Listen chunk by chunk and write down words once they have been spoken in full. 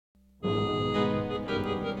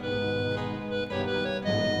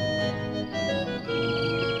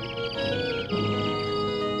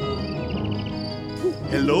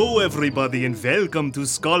Hello, everybody, and welcome to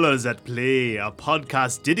Scholars at Play, a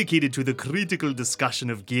podcast dedicated to the critical discussion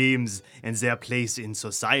of games and their place in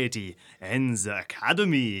society and the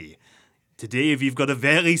academy. Today, we've got a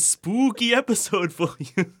very spooky episode for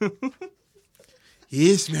you.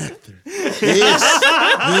 Yes, master.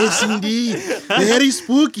 Yes, indeed. Very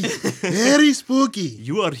spooky. Very spooky.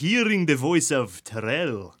 You are hearing the voice of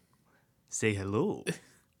Terrell. Say hello.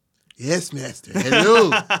 Yes, master.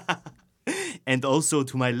 Hello. And also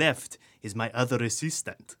to my left is my other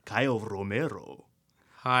assistant, Kyle Romero.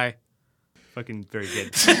 Hi. Fucking very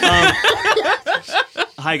good.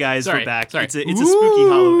 Hi guys, Sorry, we're back. sorry. It's a spooky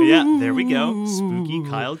Halloween. Yeah, there we go. Spooky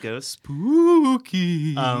Kyle Ghost.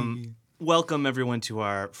 Spooky. Welcome everyone to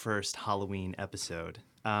our first Halloween episode.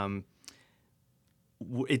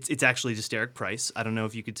 It's actually just Eric Price. I don't know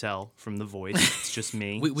if you could tell from the voice. It's just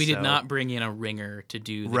me. we did so- not bring in a ringer to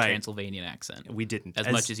do the Right. Transylvanian accent. We didn't.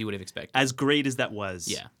 As much as you would have expected. as great as that was.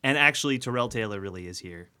 Yeah. And actually, Terrell Taylor really is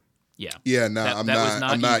here. Yeah. Yeah, no, That I'm was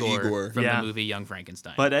not. I'm not Igor, Igor. from Yeah. the movie Young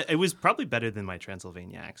Frankenstein. But it was probably better than my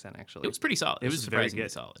Transylvania accent, actually. it was pretty solid. It was very surprisingly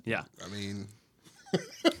good. solid. Yeah. I mean,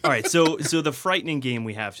 All right, so the frightening game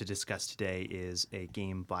we have to discuss today is a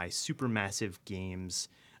game by Supermassive Games.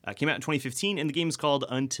 Came out in 2015, and the game is called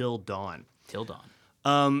Until Dawn. Till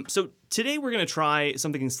dawn. So today we're going to try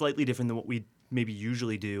something slightly different than what we maybe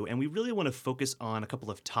usually do, and we really want to focus on a couple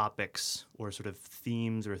of topics or sort of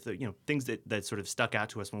themes or things that sort of stuck out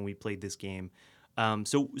to us when we played this game.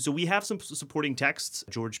 So we have some supporting texts: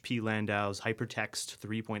 George P. Landau's Hypertext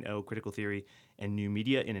 3.0 Critical Theory and New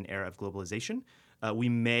Media in an Era of Globalization. We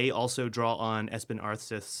may also draw on Espen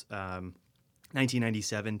Arthseth's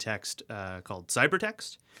 1997 text called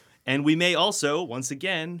Cybertext. And we may also, once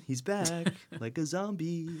again, he's back like a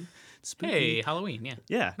zombie. Spooky. Hey, Halloween. Yeah.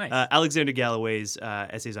 Yeah. Nice. Alexander Galloway's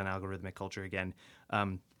Essays on Algorithmic Culture again.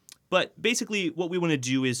 But basically, what we want to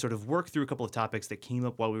do is sort of work through a couple of topics that came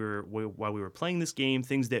up while we were playing this game,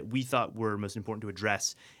 things that we thought were most important to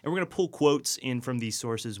address. And we're going to pull quotes in from these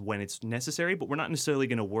sources when it's necessary, but we're not necessarily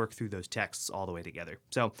going to work through those texts all the way together.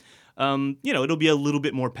 So, it'll be a little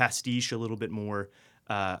bit more pastiche, a little bit more,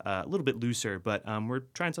 a little bit looser, but we're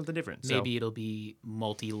trying something different. So. Maybe it'll be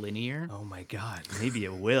multilinear. Oh my God! Maybe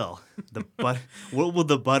it will. What will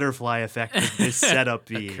the butterfly effect of this setup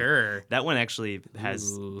be? Occur. That one actually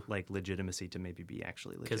has Ooh. like legitimacy to maybe be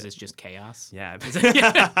actually legit. Because it's just chaos. Yeah.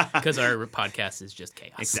 Because our podcast is just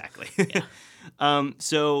chaos. Exactly. Yeah.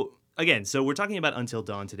 So we're talking about Until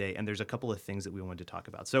Dawn today, and there's a couple of things that we wanted to talk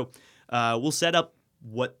about. So we'll set up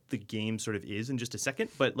what the game sort of is in just a second,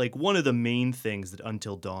 but like one of the main things that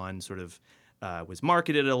Until Dawn sort of was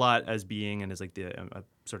marketed a lot as being, and as like the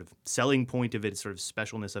sort of selling point of it, sort of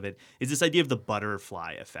specialness of it, is this idea of the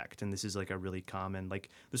butterfly effect. And this is like a really common, like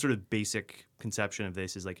the sort of basic conception of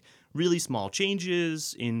this is like really small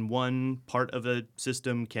changes in one part of a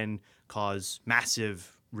system can cause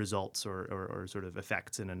massive results or sort of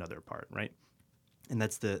effects in another part, right? And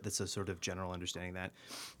that's a sort of general understanding of that.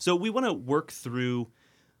 So we want to work through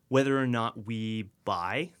whether or not we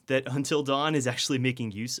buy that Until Dawn is actually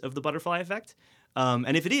making use of the butterfly effect.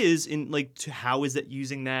 And if it is, how is it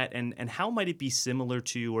using that, and how might it be similar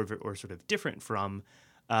to or sort of different from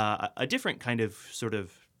a different kind of sort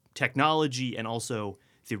of technology and also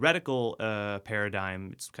theoretical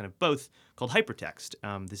paradigm. It's kind of both, called hypertext.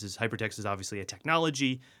 Hypertext is obviously a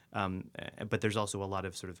technology, but there's also a lot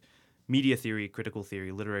of sort of media theory, critical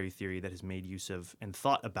theory, literary theory that has made use of and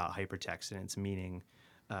thought about hypertext and its meaning,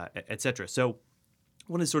 etc. So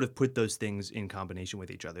I want to sort of put those things in combination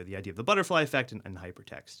with each other, the idea of the butterfly effect and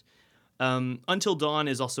hypertext. Until Dawn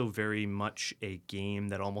is also very much a game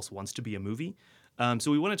that almost wants to be a movie.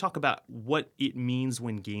 So we want to talk about what it means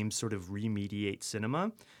when games sort of remediate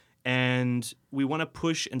cinema. And we want to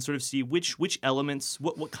push and sort of see which elements,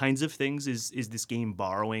 what kinds of things is this game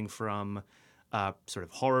borrowing from sort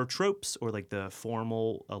of horror tropes or like the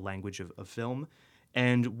formal language of film,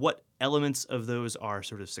 and what elements of those are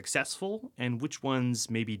sort of successful and which ones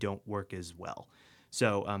maybe don't work as well.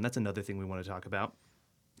 So that's another thing we want to talk about.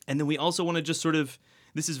 And then we also want to just sort of,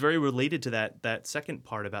 this is very related to that second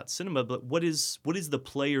part about cinema, but what is the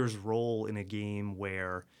player's role in a game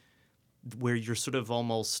where you're sort of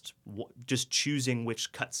almost just choosing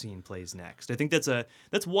which cutscene plays next? I think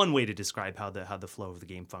that's one way to describe how the flow of the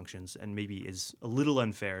game functions, and maybe is a little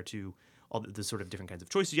unfair to all the sort of different kinds of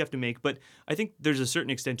choices you have to make. But I think there's a certain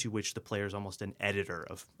extent to which the player is almost an editor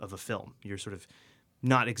of a film. You're sort of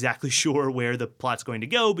not exactly sure where the plot's going to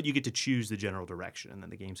go, but you get to choose the general direction, and then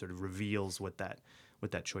the game sort of reveals what that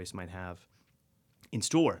choice might have in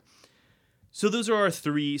store. So those are our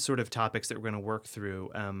three sort of topics that we're going to work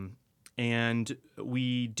through. And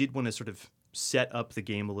we did want to sort of set up the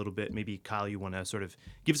game a little bit. Maybe Kyle, you want to sort of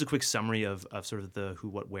give us a quick summary of sort of the who,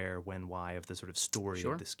 what, where, when, why of the sort of story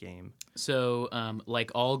Sure. of this game. So,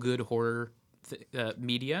 like all good horror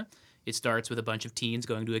media, it starts with a bunch of teens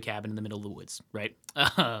going to a cabin in the middle of the woods, right?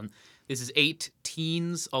 This is 8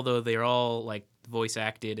 teens, although they're all like voice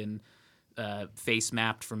acted and face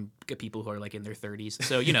mapped from people who are like in their 30s.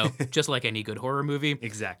 So, just like any good horror movie.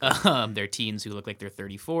 Exactly. They're teens who look like they're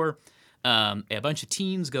 34. A bunch of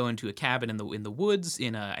teens go into a cabin in the woods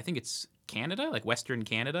in I think it's Canada, like Western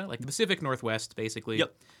Canada, like the Pacific Northwest, basically.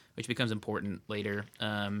 Yep. Which becomes important later.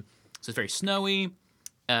 So it's very snowy.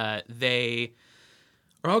 They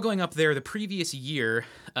are all going up there. The previous year,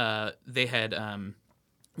 they had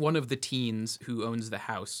one of the teens who owns the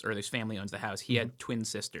house, or his family owns the house. He had twin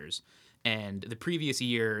sisters. And the previous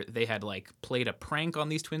year, they had like played a prank on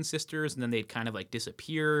these twin sisters, and then they'd kind of like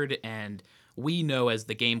disappeared. And we know as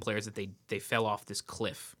the game players that they fell off this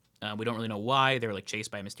cliff. We don't really know why. They were like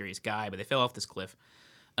chased by a mysterious guy, but they fell off this cliff.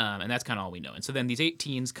 And that's kind of all we know. And so then these 8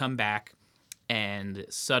 teens come back, and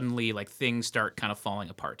suddenly like things start kind of falling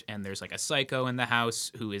apart. And there's like a psycho in the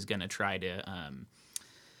house who is going to try to,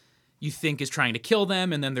 you think is trying to kill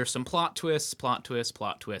them. And then there's some plot twists.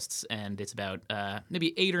 And it's about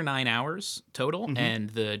maybe 8 or 9 hours total. Mm-hmm. And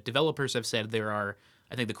the developers have said there are,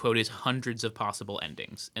 I think the quote is hundreds of possible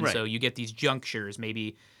endings. And Right. so you get these junctures,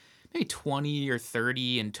 maybe 20 or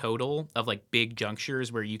 30 in total of like big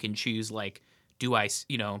junctures where you can choose like, do I,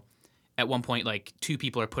 at one point like 2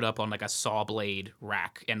 people are put up on like a saw blade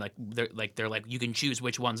rack, and they're like you can choose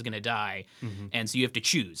which one's gonna die, and so you have to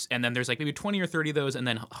choose. And then there's like maybe 20 or 30 of those, and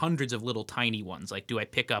then hundreds of little tiny ones. Like, do I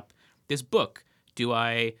pick up this book? Do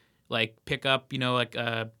I like pick up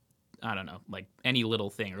I don't know, like any little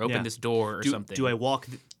thing, or open Yeah. this door or something? Do I walk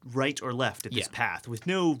right or left at this Yeah. path with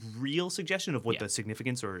no real suggestion of what Yeah. the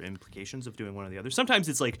significance or implications of doing one or the other? Sometimes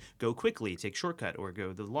it's like go quickly, take shortcut, or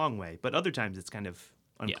go the long way. But other times it's kind of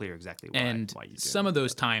unclear exactly why And you do some it. of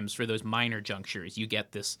those times for those minor junctures, you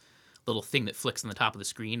get this little thing that flicks on the top of the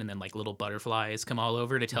screen, and then like little butterflies come all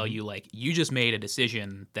over to tell you like you just made a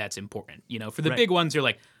decision that's important. For the Right. big ones, you're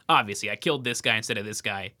like, obviously I killed this guy instead of this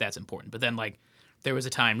guy. That's important. But then like there was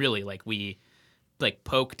a time really like we like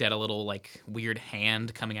poked at a little like weird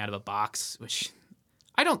hand coming out of a box, which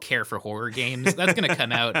I don't care for horror games. That's going to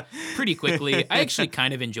come out pretty quickly. I actually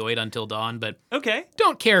kind of enjoyed Until Dawn, but Okay.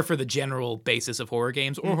 don't care for the general basis of horror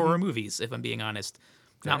games or horror movies, if I'm being honest.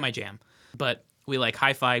 Not my jam. But we like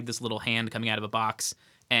high-fived this little hand coming out of a box,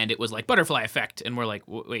 and it was like butterfly effect, and we're like,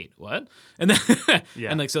 wait, what? And then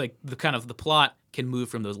Yeah. and like so like the plot can move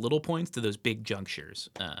from those little points to those big junctures.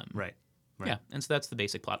 Right. Yeah, and so that's the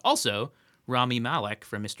basic plot. Also, Rami Malek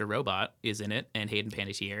from Mr. Robot is in it, and Hayden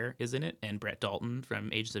Panettiere is in it, and Brett Dalton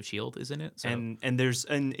from Agents of S.H.I.E.L.D. is in it. So. And there's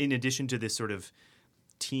in addition to this sort of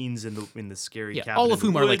teens in the scary cabin all in of the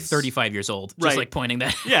whom are like woods- 35 years old. Just Right. like pointing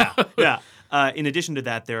that. yeah, yeah. In addition to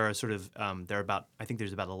that, there are sort of I think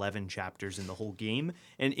there's about 11 chapters in the whole game,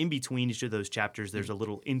 and in between each of those chapters, there's a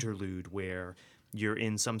little interlude where you're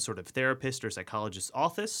in some sort of therapist or psychologist's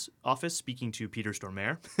office speaking to Peter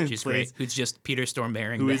Stormare, She's great. Who's just Peter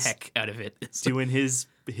Stormaring Who the is heck out of it. doing his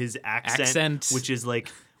accent, which is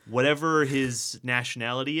like whatever his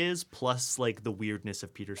nationality is, plus like the weirdness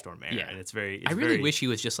of Peter Stormare. Yeah. And it's very. I really wish he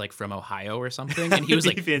was just like from Ohio or something, and he was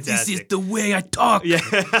That'd like, be "This is fantastic. the way I talk." Yeah,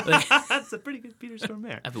 that's a pretty good Peter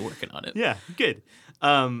Stormare. I've been working on it. Yeah, good.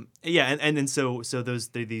 Yeah, and then so there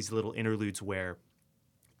are these little interludes where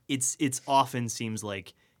it's often seems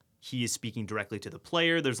like he is speaking directly to the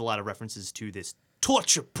player. There's a lot of references to this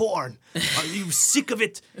torture porn. Are you sick of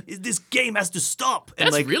it? This game has to stop.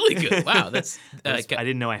 And That's really good. Wow, that's I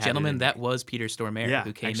didn't know I had it gentlemen. in That was Peter Stormare Yeah,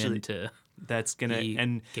 who came actually, in to. That's gonna He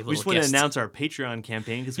and gave a we just little want to guest. announce our Patreon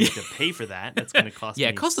campaign because we have to pay for that. That's gonna cost. Yeah,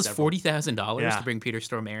 me it cost us several- $40,000 Yeah. to bring Peter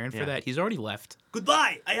Stormare in for Yeah. that. He's already left.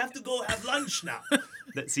 Goodbye. I have to go have lunch now.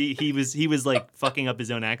 See, he was like fucking up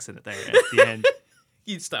his own accent there at the end.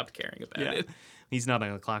 He stopped caring about Yeah, it. he's not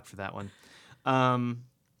on the clock for that one.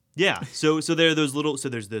 Yeah, so there are those little. So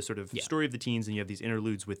there's the sort of Yeah. story of the teens, and you have these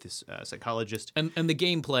interludes with this psychologist. And the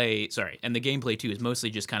gameplay, too is mostly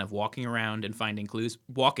just kind of walking around and finding clues,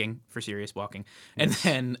 walking, and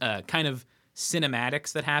then kind of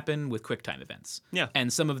cinematics that happen with QuickTime events. Yeah.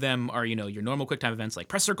 And some of them are, your normal QuickTime events, like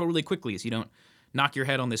press circle really quickly so you don't knock your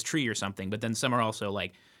head on this tree or something. But then some are also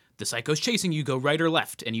like the psycho's chasing you, go right or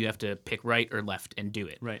left, and you have to pick right or left and do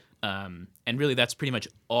it. Right. And really, that's pretty much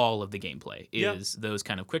all of the gameplay Yep. is those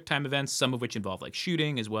kind of QuickTime events, some of which involve like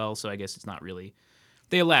shooting as well. So I guess it's not really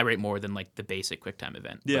they elaborate more than like the basic QuickTime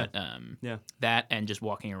event. Yeah. But, Yeah. that and just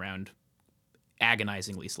walking around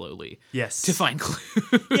agonizingly slowly Yes. to find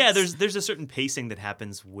clues. Yeah, there's a certain pacing that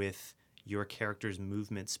happens with your character's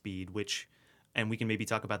movement speed, which, and we can maybe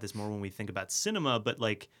talk about this more when we think about cinema, but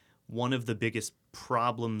like one of the biggest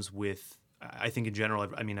problems with, I think in general,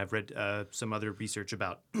 I've read some other research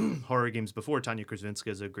about horror games before. Tanya Krasinska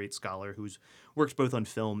is a great scholar who's worked both on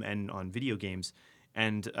film and on video games.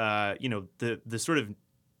 And, the sort of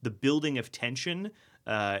the building of tension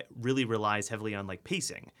really relies heavily on like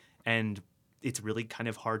pacing. And it's really kind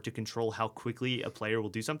of hard to control how quickly a player will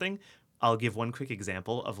do something. I'll give one quick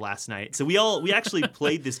example of last night. So we actually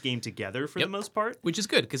played this game together for the most part, which is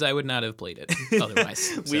good because I would not have played it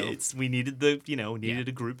otherwise. we needed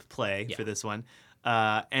a group play for this one,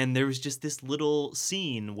 and there was just this little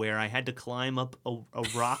scene where I had to climb up a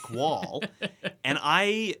rock wall, and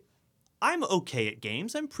I'm okay at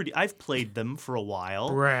games. I've played them for a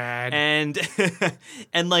while. Brad. And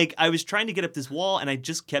and like I was trying to get up this wall and I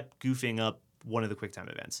just kept goofing up one of the QuickTime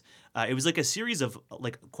events. It was like a series of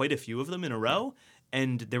like quite a few of them in a row.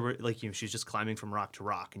 And there were like, she's just climbing from rock to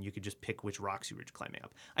rock and you could just pick which rocks you were climbing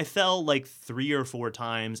up. I fell like 3 or 4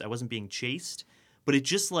 times. I wasn't being chased, but it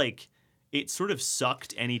just like, it sort of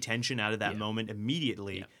sucked any tension out of that moment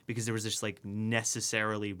immediately because there was this like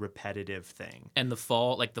necessarily repetitive thing. And the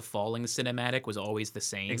falling cinematic was always the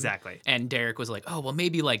same. Exactly. And Derek was like, oh, well,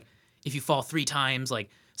 maybe like if you fall 3 times,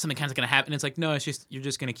 like something kind of going to happen. It's like, no, it's just, you're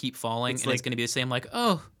just going to keep falling. It's it's going to be the same, like,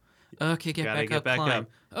 oh, okay, get back up.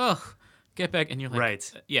 Oh, get back. And you're like,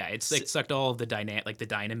 right. Yeah, it's like sucked all of the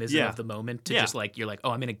dynamism of the moment to just like, you're like, oh,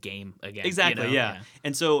 I'm in a game again. Exactly. Yeah.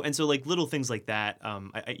 And so like little things like that.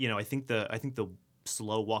 I think the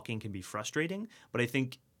slow walking can be frustrating, but I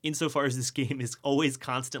think insofar as this game is always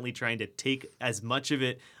constantly trying to take as much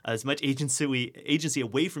agency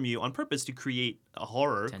away from you on purpose to create a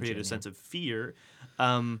horror, create a sense of fear.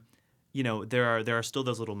 There are still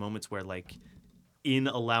those little moments where like in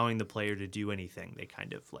allowing the player to do anything, they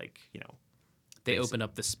kind of like, they open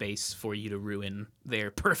up the space for you to ruin their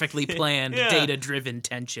perfectly planned, data-driven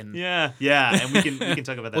tension. Yeah, and we can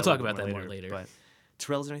talk about that. We'll talk about that more later. But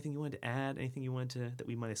Terrell, is there anything you wanted to add? Anything you wanted that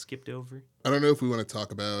we might have skipped over? I don't know if we want to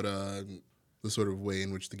talk about the sort of way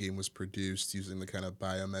in which the game was produced using the kind of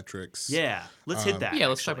biometrics. Yeah, let's hit that. Yeah,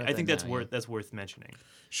 let's talk about that. I think that's worth mentioning.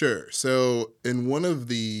 Sure. So in one of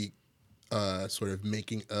the sort of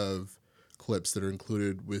making of clips that are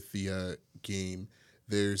included with the game,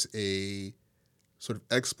 there's a sort of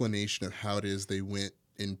explanation of how it is they went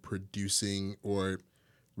in producing or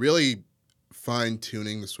really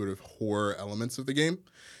fine-tuning the sort of horror elements of the game.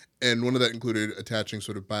 And one of that included attaching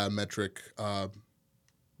sort of biometric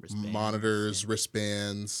monitors,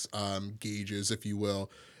 wristbands, gauges, if you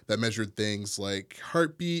will, that measured things like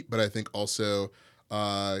heartbeat, but I think also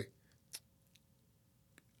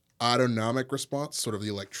autonomic response, sort of the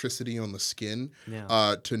electricity on the skin,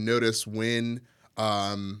 to notice when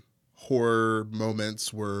horror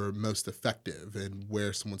moments were most effective and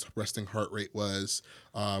where someone's resting heart rate was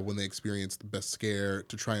when they experienced the best scare,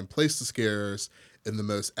 to try and place the scares in the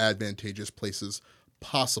most advantageous places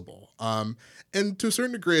possible. And to a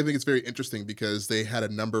certain degree, I think it's very interesting because they had a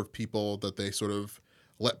number of people that they sort of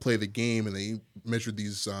let play the game, and they measured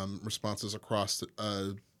these responses across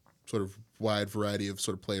a sort of wide variety of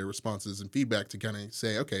sort of player responses and feedback to kind of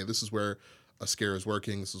say, okay, this is where a scare is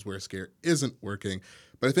working, this is where a scare isn't working.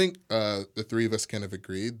 But I think the three of us kind of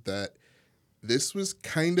agreed that this was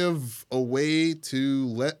kind of a way to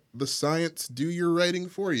let the science do your writing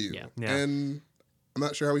for you. Yeah. And I'm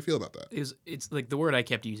not sure how we feel about that. It's like the word I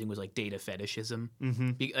kept using was like data fetishism.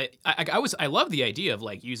 Mm-hmm. I love the idea of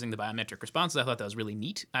like using the biometric responses. I thought that was really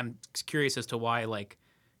neat. I'm curious as to why like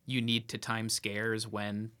you need to time scares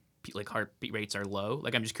when like heartbeat rates are low.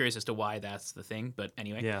 Like I'm just curious as to why that's the thing. But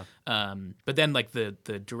anyway, but then like the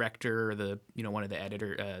director, one of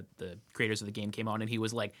the the creators of the game came on and he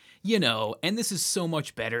was like, and this is so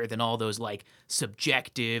much better than all those like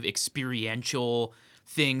subjective, experiential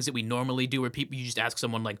things that we normally do where you just ask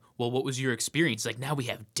someone like, well, what was your experience? Like now we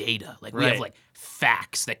have data, like we have like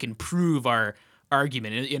facts that can prove our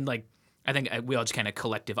argument. And like I think we all just kind of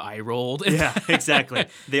collective eye rolled. Yeah, exactly.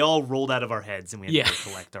 They all rolled out of our heads and we had to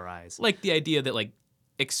collect our eyes. Like the idea that like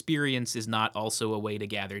experience is not also a way to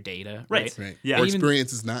gather data, right? Yeah. Or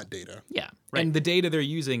experience is not data. Yeah. Right. And the data they're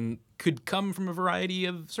using could come from a variety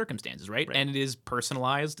of circumstances, right? And it is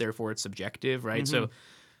personalized, therefore it's subjective, right? Mm-hmm. So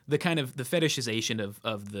the kind of the fetishization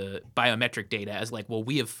of the biometric data as like, well,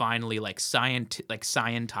 we have finally like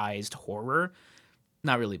scientized horror,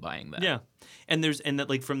 not really buying that. Yeah. And there's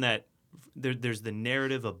the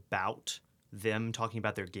narrative about them talking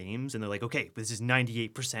about their games, and they're like, okay, this is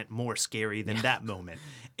 98% more scary than that moment.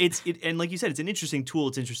 And like you said, it's an interesting tool.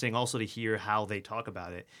 It's interesting also to hear how they talk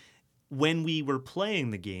about it. when we were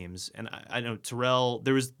playing the games, and I know Terrell,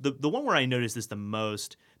 there was the one where I noticed this the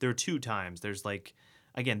most. There were 2 times. There's like,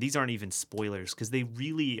 again, these aren't even spoilers because they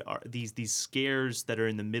really are these scares that are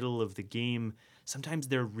in the middle of the game. Sometimes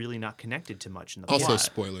they're really not connected to much in the Also, plot.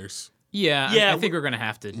 spoilers. Yeah, Yeah, I think we're gonna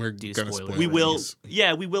have to we're do gonna spoilers. spoil We will, these.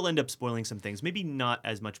 yeah, we will end up spoiling some things. Maybe not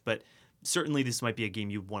as much, but certainly this might be a game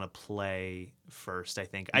you want to play first. I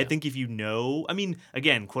think. I think if you know, I mean,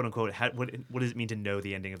 again, quote unquote, what does it mean to know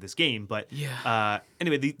the ending of this game? But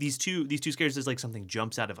anyway, these two scares is like something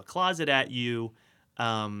jumps out of a closet at you,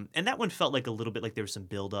 and that one felt like a little bit like there was some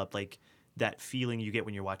build up, like that feeling you get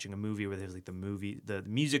when you're watching a movie where there's like the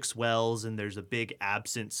music swells and there's a big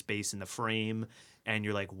absent space in the frame. And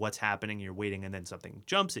you're like, what's happening? You're waiting, and then something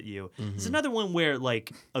jumps at you. It's another one where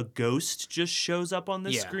like a ghost just shows up on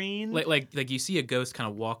the screen. Like you see a ghost kind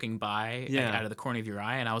of walking by Yeah. out of the corner of your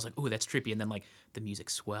eye, and I was like, "Ooh, that's trippy." And then like the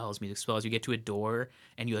music swells. You get to a door,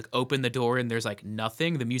 and you like open the door, and there's like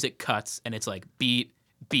nothing. The music cuts, and it's like beat,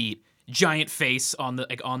 giant face on the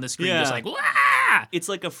screen, Yeah. just like wah! It's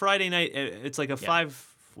like a Friday night. It's like a Five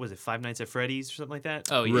Nights at Freddy's or something like that.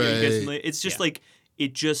 Oh yeah, Right. You guys familiar? It's just Yeah. like.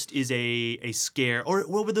 It just is a scare. Or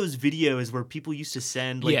what were those videos where people used to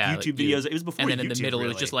send like Yeah, YouTube like, videos? It was before and then YouTube, in the middle it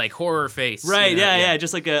really. was just like horror face. right, you know? yeah,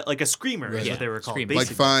 just like a screamer is Yeah, what they were called. screaming. Like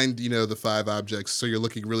Basically. find, the 5 objects. So you're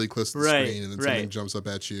looking really close to the Right, screen, and then right. something jumps up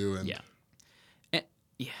at you. And Yeah.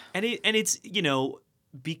 And it's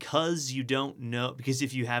because you don't know, because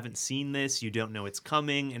if you haven't seen this, you don't know it's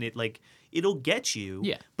coming, and it'll get you.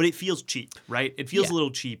 Yeah. But it feels cheap, right? It feels Yeah. a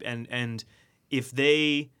little cheap, and if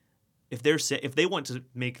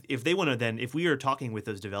we are talking with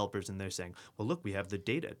those developers and they're saying, well, look, we have the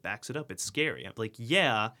data, it backs it up, it's scary. I'm like,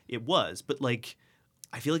 yeah, it was, but like,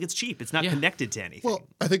 I feel like it's cheap. It's not Yeah. connected to anything. well,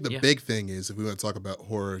 I think the Yeah. big thing is, if we want to talk about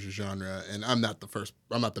horror as a genre, and I'm not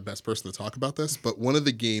the best person to talk about this, but one of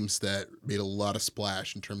the games that made a lot of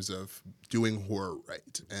splash in terms of doing horror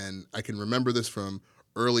right, and I can remember this from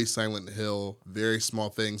early Silent Hill, very small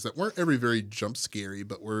things that weren't ever very jump scary,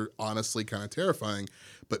 but were honestly kind of terrifying.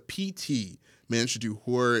 But PT managed to do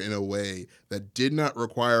horror in a way that did not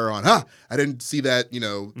require I didn't see that,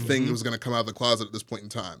 thing that was going to come out of the closet at this point in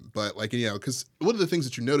time. But because one of the things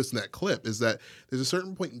that you notice in that clip is that there's a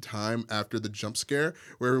certain point in time after the jump scare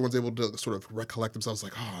where everyone's able to sort of recollect themselves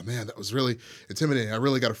like, oh man, that was really intimidating. I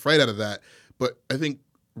really got a fright out of that. But I think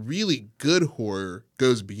really good horror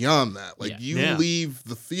goes beyond that. Like Yeah. leave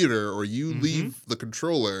the theater or you leave the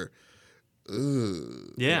controller.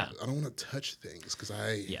 Yeah. I don't want to touch things because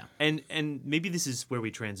Yeah. And maybe this is where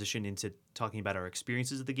we transition into talking about our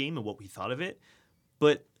experiences of the game and what we thought of it.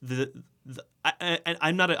 But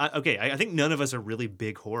I think none of us are really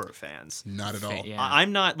big horror fans. not at all. Yeah.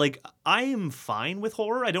 I'm not I am fine with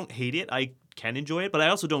horror. I don't hate it. I can enjoy it, but I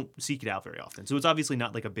also don't seek it out very often. So it's obviously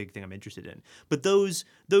not like a big thing I'm interested in. But those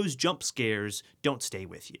jump scares don't stay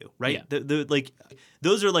with you, right? Yeah.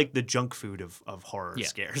 Those are like the junk food of horror Yeah.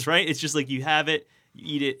 scares, right? It's just like you have it,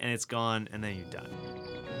 you eat it, and it's gone, and then you're done.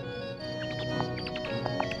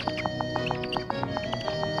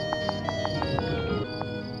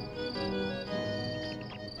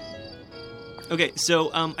 Okay,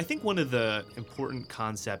 so I think one of the important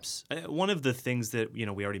concepts, one of the things that we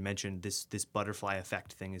already mentioned, this butterfly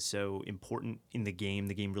effect thing is so important in the game.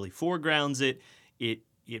 The game really foregrounds it. It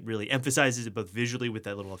really emphasizes it both visually with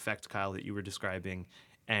that little effect, Kyle, that you were describing,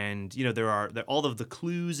 and all of the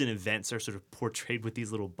clues and events are sort of portrayed with these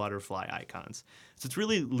little butterfly icons. So it's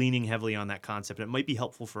really leaning heavily on that concept. And it might be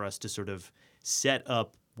helpful for us to sort of set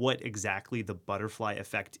up what exactly the butterfly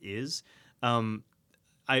effect is.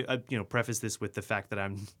 I preface this with the fact that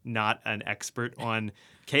I'm not an expert on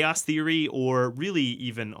chaos theory or really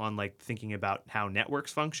even on like thinking about how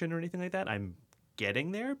networks function or anything like that. I'm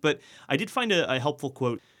getting there, but I did find a helpful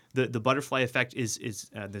quote. The butterfly effect is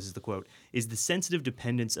this is the quote, is the sensitive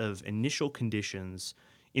dependence of initial conditions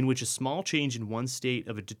in which a small change in one state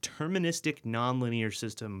of a deterministic nonlinear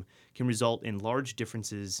system can result in large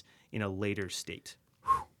differences in a later state.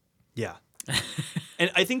 Whew. Yeah. And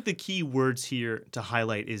I think the key words here to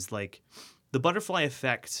highlight is like the butterfly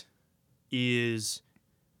effect is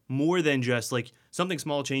more than just like something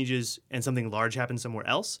small changes and something large happens somewhere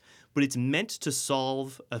else, but it's meant to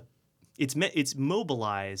solve it's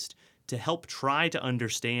mobilized to help try to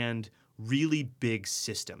understand really big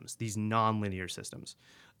systems, these nonlinear systems.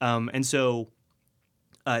 And so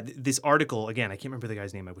this article, again, I can't remember the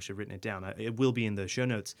guy's name. I wish I'd written it down. It will be in the show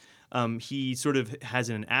notes. He sort of has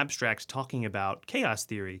an abstract talking about chaos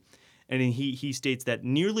theory. And he states that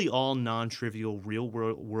nearly all non-trivial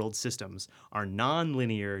real-world systems are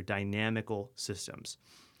non-linear dynamical systems.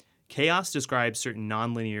 Chaos describes certain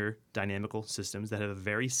nonlinear dynamical systems that have a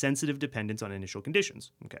very sensitive dependence on initial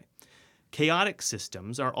conditions. Okay. Chaotic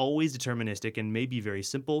systems are always deterministic and may be very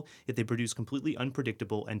simple, yet they produce completely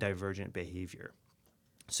unpredictable and divergent behavior.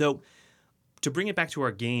 So, to bring it back to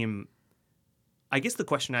our game, I guess the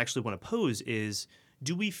question I actually want to pose is,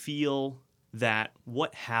 do we feel that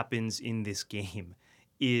what happens in this game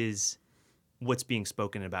is what's being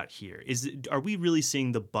spoken about here? Are we really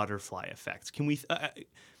seeing the butterfly effect? Can we...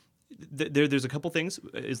 there's a couple things.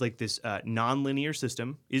 Is like this nonlinear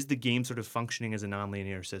system. Is the game sort of functioning as a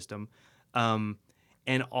nonlinear system?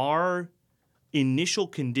 And are initial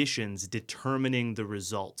conditions determining the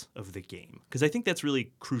result of the game? Because I think that's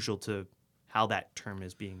really crucial to how that term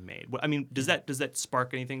is being made. I mean, does that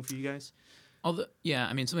spark anything for you guys?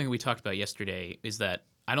 Something we talked about yesterday is that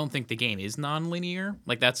I don't think the game is nonlinear.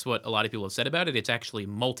 Like, that's what a lot of people have said about it. It's actually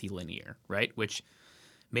multilinear, right? Which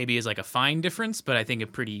maybe is like a fine difference, but I think a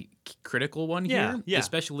pretty critical one here. Yeah.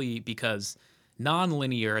 Especially because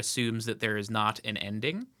nonlinear assumes that there is not an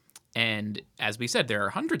ending. And as we said, there are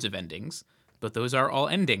hundreds of endings, but those are all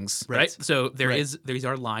endings, right? So these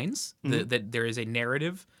are lines, that there is a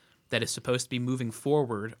narrative that is supposed to be moving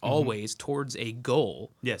forward always towards a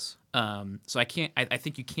goal. Yes. So I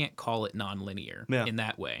think you can't call it nonlinear in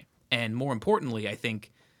that way. And more importantly, I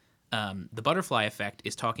think the butterfly effect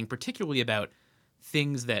is talking particularly about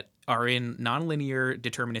things that are in nonlinear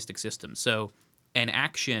deterministic systems. So an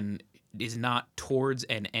action is not towards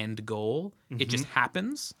an end goal. It just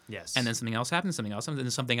happens. Yes. And then something else happens, and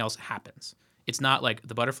then something else happens. It's not like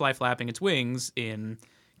the butterfly flapping its wings in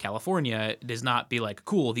California. It does not be like,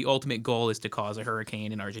 cool, the ultimate goal is to cause a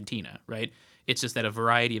hurricane in Argentina, right? It's just that a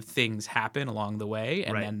variety of things happen along the way,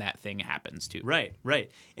 and then that thing happens too. Right.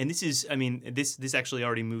 And this actually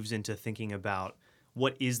already moves into thinking about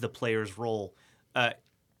what is the player's role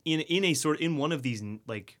in one of these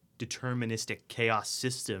like deterministic chaos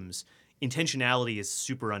systems. Intentionality is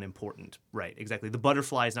super unimportant, right? Exactly. The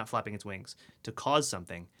butterfly is not flapping its wings to cause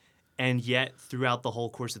something, and yet throughout the whole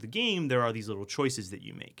course of the game, there are these little choices that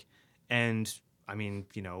you make. And I mean,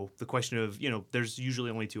 the question of, there's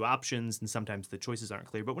usually only two options, and sometimes the choices aren't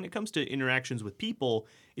clear. But when it comes to interactions with people,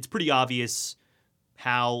 it's pretty obvious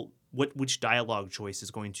which dialogue choice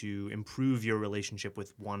is going to improve your relationship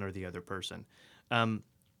with one or the other person.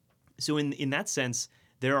 So in that sense,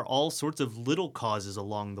 there are all sorts of little causes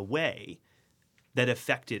along the way that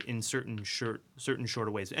affect it in certain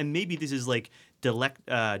shorter ways. And maybe this is like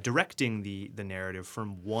directing the narrative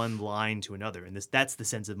from one line to another. And that's the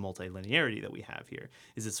sense of multilinearity that we have here,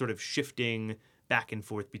 is it's sort of shifting back and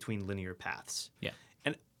forth between linear paths. Yeah.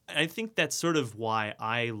 And I think that's sort of why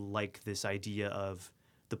I like this idea of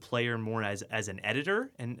the player more as an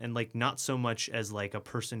editor and like not so much as like a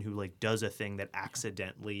person who like does a thing that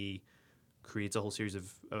accidentally creates a whole series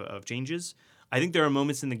of changes. I think there are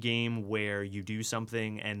moments in the game where you do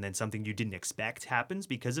something and then something you didn't expect happens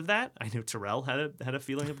because of that. I know Terrell had a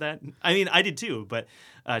feeling of that. I mean, I did too, but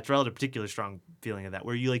Terrell had a particularly strong feeling of that,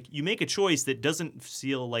 where you make a choice that doesn't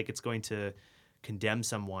feel like it's going to condemn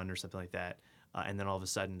someone or something like that, and then all of a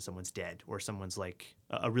sudden someone's dead or someone's like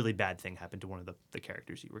a really bad thing happened to one of the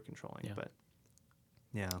characters you were controlling. Yeah. But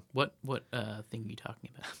yeah. What thing are you talking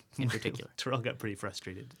about in particular? Terrell got pretty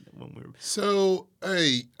frustrated when we were. So,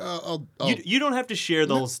 hey, I'll You don't have to share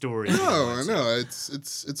the whole story. No, I know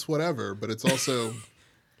it's whatever, but it's also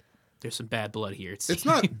There's some bad blood here. it's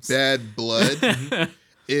not bad blood.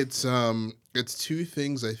 It's two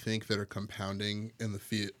things I think that are compounding in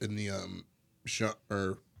the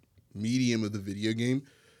genre medium of the video game,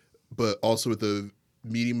 but also with the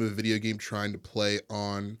medium of the video game trying to play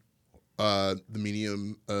on the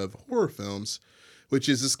medium of horror films, which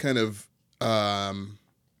is this kind of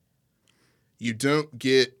you don't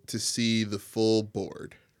get to see the full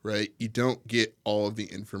board, right? You don't get all of the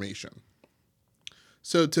information.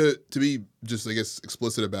 So to be just, I guess,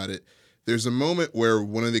 explicit about it, there's a moment where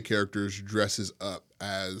one of the characters dresses up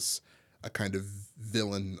as a kind of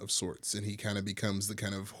villain of sorts, and he kind of becomes the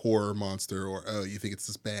kind of horror monster, or, you think it's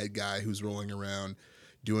this bad guy who's rolling around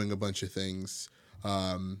doing a bunch of things.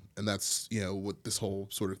 And that's, what this whole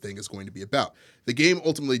sort of thing is going to be about. The game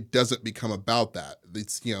ultimately doesn't become about that.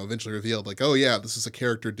 It's, eventually revealed like, oh yeah, this is a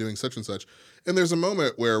character doing such and such. And there's a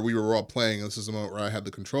moment where we were all playing, this is a moment where I had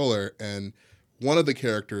the controller, and one of the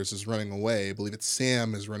characters is running away. I believe it's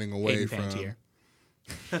Sam is running away from...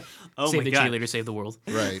 Oh save my the God. cheerleader, save the world.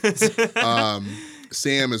 Right.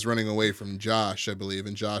 Sam is running away from Josh, I believe,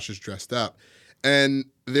 and Josh is dressed up. And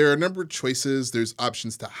there are a number of choices. There's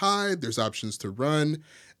options to hide. There's options to run.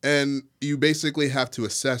 And you basically have to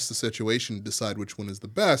assess the situation and decide which one is the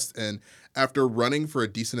best. And after running for a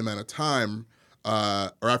decent amount of time,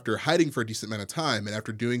 or after hiding for a decent amount of time, and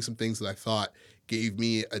after doing some things that I thought gave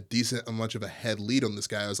me a much of a head lead on this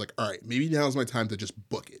guy, I was like, all right, maybe now is my time to just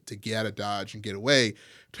book it, to get out of Dodge and get away.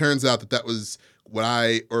 Turns out that was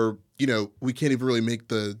we can't even really make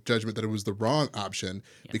the judgment that it was the wrong option,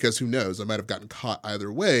 because who knows, I might have gotten caught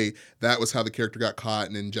either way. That was how the character got caught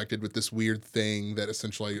and injected with this weird thing that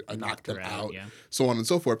essentially knocked them out, so on and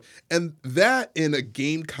so forth. And that in a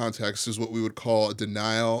game context is what we would call a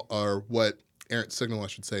denial, or what Errant Signal, I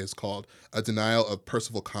should say, is called a denial of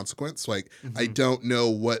percival consequence. Like, I don't know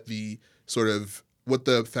what the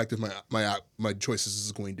effect of my choices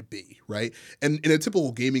is going to be, right? And in a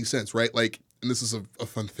typical gaming sense, right? Like, and this is a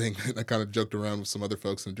fun thing that I kind of joked around with some other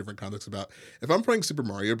folks in a different context about. If I'm playing Super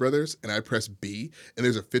Mario Brothers and I press B, and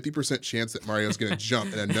there's a 50% chance that Mario's going to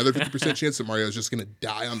jump and another 50% chance that Mario's just going to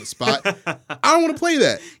die on the spot, I don't want to play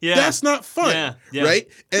that. Yeah. That's not fun, right?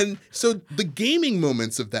 And so the gaming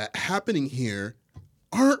moments of that happening here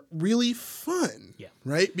aren't really fun,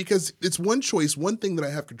 right? Because it's one choice, one thing that I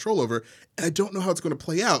have control over, and I don't know how it's going to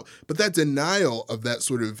play out. But that denial of that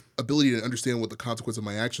sort of ability to understand what the consequence of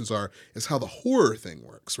my actions are is how the horror thing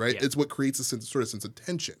works, right? It's what creates a sense of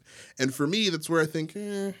tension. And for me, that's where I think,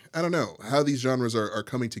 I don't know, how these genres are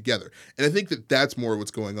coming together. And I think that that's more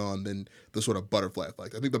what's going on than the sort of butterfly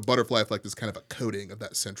effect. I think the butterfly effect is kind of a coating of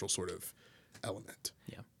that central sort of element.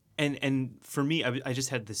 Yeah. And for me, I just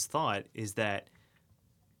had this thought, is that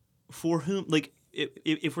for whom, like,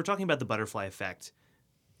 if we're talking about the butterfly effect,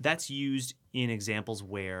 that's used in examples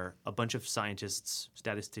where a bunch of scientists,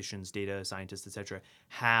 statisticians, data scientists, etc.,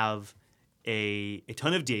 have a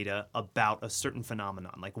ton of data about a certain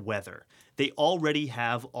phenomenon, like weather. They already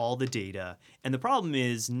have all the data, and the problem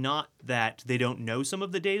is not that they don't know some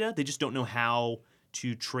of the data, they just don't know how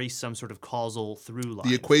to trace some sort of causal through line.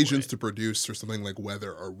 The equations to produce for something like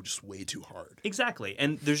weather are just way too hard. Exactly.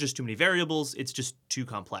 And there's just too many variables. It's just too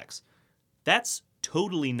complex. That's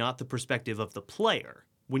totally not the perspective of the player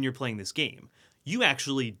when you're playing this game. You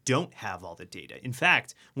actually don't have all the data. In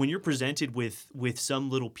fact, when you're presented with some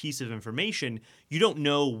little piece of information, you don't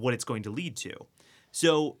know what it's going to lead to.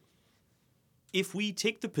 So if we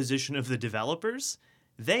take the position of the developers,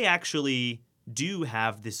 they actually do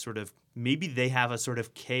have this sort of, maybe they have a sort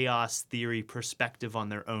of chaos theory perspective on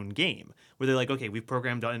their own game, where they're like, okay, we've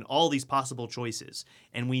programmed in all these possible choices,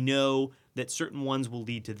 and we know that certain ones will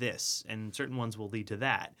lead to this, and certain ones will lead to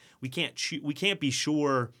that. We can't be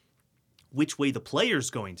sure which way the player's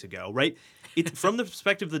going to go, right? From the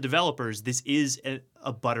perspective of the developers, this is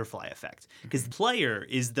a butterfly effect, because the player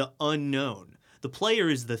is the unknown. The player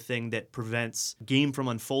is the thing that prevents game from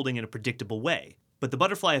unfolding in a predictable way. But the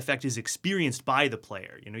butterfly effect is experienced by the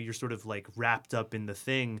player. You know, you're sort of like wrapped up in the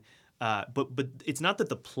thing. But it's not that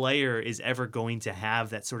the player is ever going to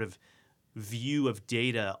have that sort of view of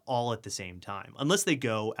data all at the same time, unless they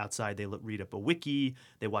go outside, they read up a wiki,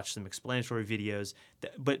 they watch some explanatory videos.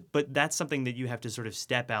 But that's something that you have to sort of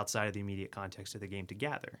step outside of the immediate context of the game to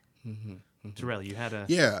gather. Terrell, you had a...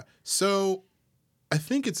 Yeah, so I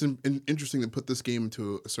think it's interesting to put this game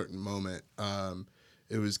into a certain moment.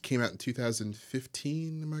 It came out in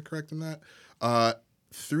 2015, am I correct in that?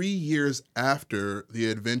 3 years after the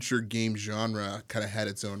adventure game genre kind of had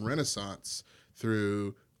its own renaissance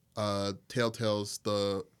through Telltale's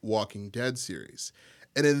The Walking Dead series.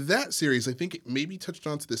 And in that series, I think it maybe touched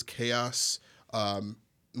onto this chaos, well,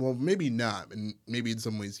 maybe not, and maybe in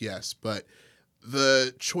some ways yes, but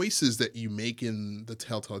the choices that you make in the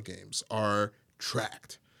Telltale games are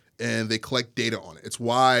tracked, and they collect data on it. It's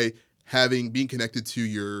why being connected to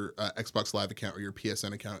your Xbox Live account or your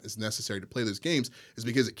PSN account is necessary to play those games, is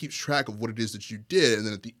because it keeps track of what it is that you did, and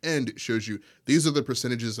then at the end it shows you these are the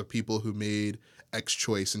percentages of people who made X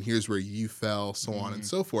choice, and here's where you fell, so on and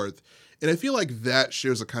so forth. And I feel like that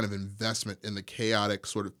shows a kind of investment in the chaotic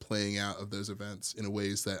sort of playing out of those events in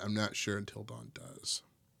ways that I'm not sure Until Dawn does.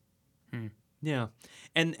 Yeah,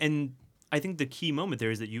 and I think the key moment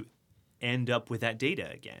there is that you end up with that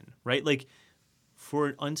data again, right? Like,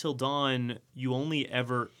 for Until Dawn, you only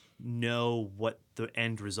ever know what the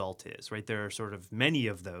end result is, right? There are sort of many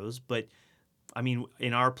of those, but I mean,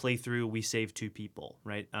 in our playthrough, we saved 2 people,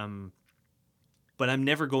 right? But I'm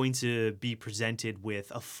never going to be presented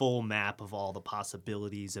with a full map of all the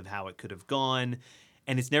possibilities of how it could have gone,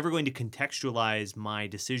 and it's never going to contextualize my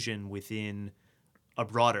decision within a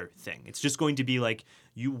broader thing. It's just going to be like,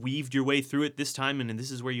 you weaved your way through it this time, and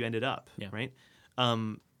this is where you ended up, right?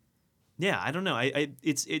 Yeah, I don't know.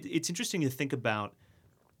 It's interesting to think about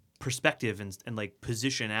perspective and like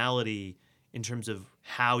positionality in terms of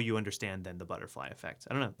how you understand then the butterfly effect.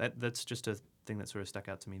 I don't know. That's just a thing that sort of stuck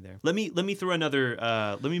out to me there. Let me throw another.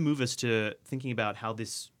 Let me move us to thinking about how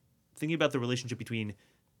this thinking about the relationship between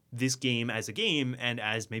this game as a game and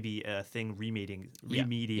as maybe a thing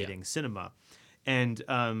remediating cinema. And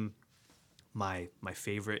my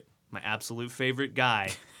absolute favorite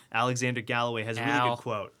guy, Alexander Galloway, has a really good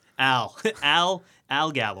quote. Al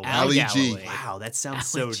Galloway. Ali G. Wow, that sounds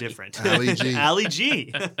so different. Ali G. Ali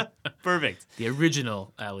G. Perfect. The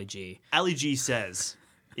original Ali G. Ali G says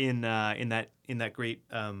in that great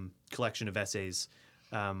collection of essays,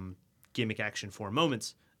 Gamic Action for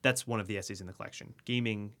Moments. That's one of the essays in the collection.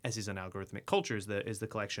 Gaming Essays on Algorithmic Culture is the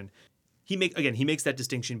collection. He makes that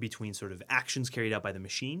distinction between sort of actions carried out by the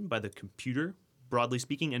machine, by the computer, broadly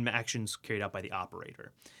speaking, and actions carried out by the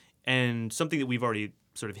operator. And something that we've already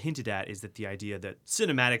sort of hinted at is that the idea that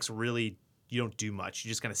cinematics really, you don't do much. You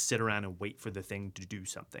just kind of sit around and wait for the thing to do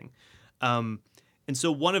something. And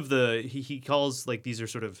so one of he calls like these are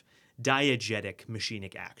sort of diegetic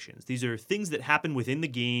machinic actions. These are things that happen within the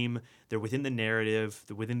game. They're within the narrative.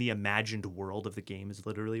 They're within the imagined world of the game is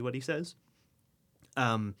literally what he says.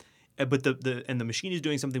 But the machine is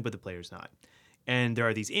doing something, but the player's not. And there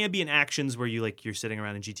are these ambient actions where you're sitting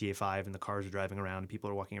around in GTA 5 and the cars are driving around and people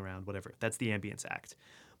are walking around, whatever. That's the ambience act.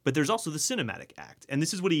 But there's also the cinematic act. And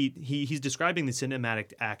this is what he's describing the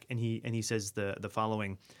cinematic act, and he says the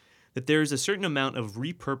following, that there's a certain amount of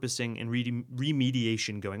repurposing and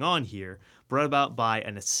remediation going on here, brought about by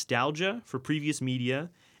a nostalgia for previous media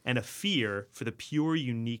and a fear for the pure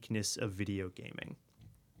uniqueness of video gaming.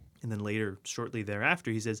 And then later, shortly thereafter,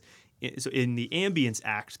 he says, so in the ambience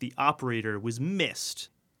act, the operator was missed.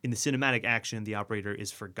 In the cinematic action, the operator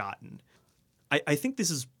is forgotten. I think this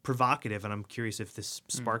is provocative, and I'm curious if this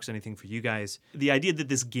sparks anything for you guys. The idea that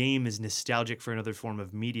this game is nostalgic for another form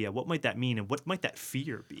of media, what might that mean, and what might that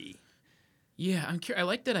fear be? Yeah, I'm curious. I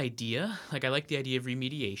like that idea. Like, I like the idea of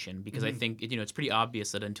remediation because I think, it's pretty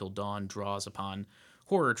obvious that Until Dawn draws upon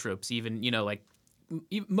horror tropes, even,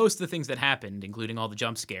 most of the things that happened, including all the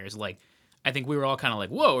jump scares, like, I think we were all kind of like,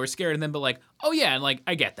 whoa, we're scared. And then, but like, oh yeah. And like,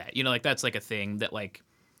 I get that, like that's like a thing that like,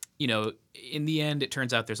 in the end, it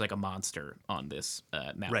turns out there's like a monster on this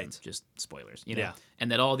mountain. Right. Just spoilers, Yeah.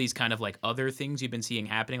 And that all these kind of like other things you've been seeing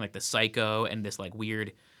happening, like the psycho and this like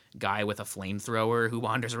weird guy with a flamethrower who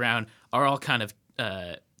wanders around are all kind of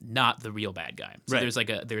not the real bad guy. So right.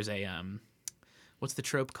 there's a what's the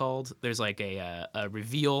trope called? There's like a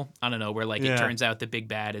reveal, I don't know, where like it turns out the big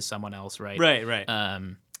bad is someone else, right? Right.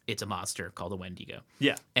 It's a monster called the Wendigo.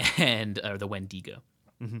 Yeah. And the Wendigo.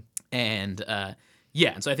 Mm-hmm. And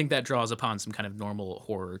and so I think that draws upon some kind of normal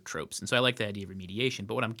horror tropes. And so I like the idea of remediation.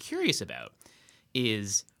 But what I'm curious about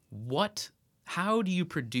is how do you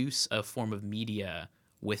produce a form of media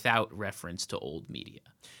without reference to old media?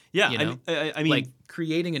 Yeah, I mean, like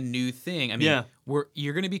creating a new thing. I mean,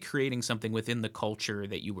 you're going to be creating something within the culture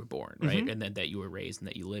that you were born, right? And that you were raised and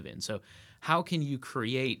that you live in. So how can you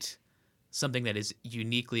create something that is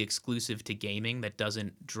uniquely exclusive to gaming that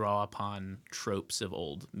doesn't draw upon tropes of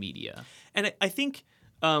old media? And I think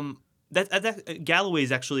that Galloway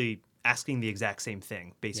is actually asking the exact same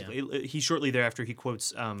thing, basically. Yeah. He shortly thereafter, he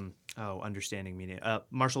quotes, Understanding Media,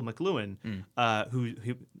 Marshall McLuhan, who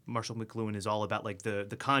Marshall McLuhan is all about, like,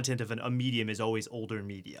 the content of a medium is always older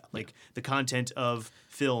media. Like, the content of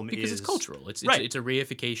film because it's cultural. It's a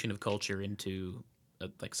reification of culture into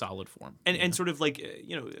like solid form. And sort of like,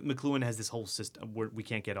 McLuhan has this whole system where we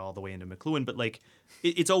can't get all the way into McLuhan, but like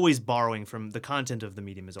it's always borrowing from the content of the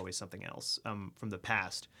medium is always something else from the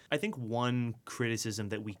past. I think one criticism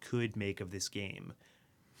that we could make of this game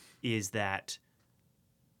is that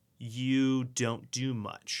you don't do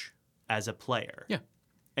much as a player. Yeah.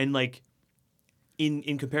 And like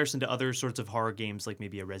in comparison to other sorts of horror games, like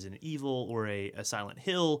maybe a Resident Evil or a Silent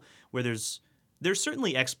Hill, where there's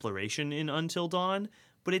certainly exploration in Until Dawn,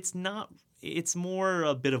 but it's more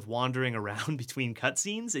a bit of wandering around between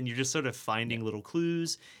cutscenes, and you're just sort of finding little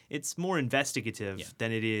clues. It's more investigative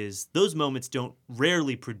than it is. Those moments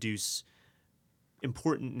rarely produce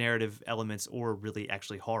important narrative elements or really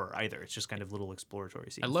actually horror either. It's just kind of little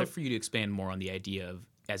exploratory scenes. I'd love for you to expand more on the idea of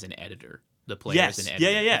as an editor. The player as an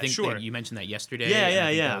editor. Yeah, I think sure. You mentioned that yesterday.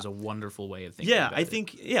 Yeah. That was a wonderful way of thinking about it.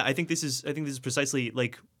 I think this is precisely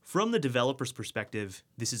like from the developer's perspective,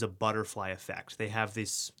 this is a butterfly effect.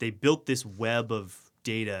 They built this web of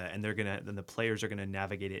data, and then the players are gonna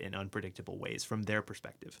navigate it in unpredictable ways from their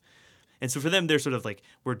perspective. And so for them, they're sort of like,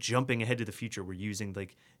 we're jumping ahead to the future. We're using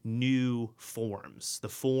like new forms, the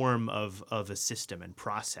form of a system and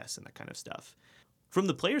process and that kind of stuff. From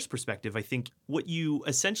the player's perspective, I think what you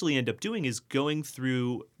essentially end up doing is going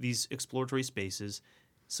through these exploratory spaces,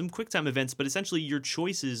 some QuickTime events, but essentially your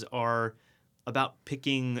choices are about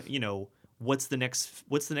picking, what's the next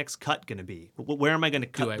cut going to be? Where am I going to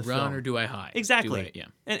cut Do I the run film? or do I hide? Exactly. Yeah.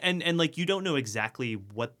 And like you don't know exactly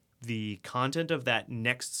what the content of that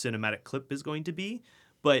next cinematic clip is going to be,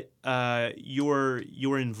 but your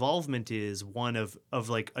involvement is one of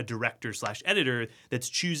like a director / editor that's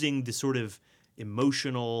choosing the sort of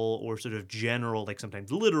emotional or sort of general, like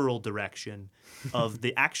sometimes literal direction of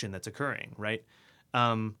the action that's occurring, right?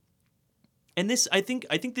 And this, I think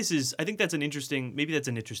that's an interesting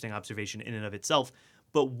observation in and of itself.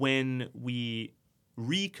 But when we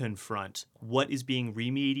reconfront what is being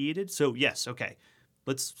remediated, so yes, okay,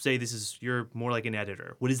 let's say you're more like an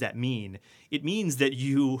editor. What does that mean? It means that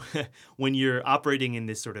you, when you're operating in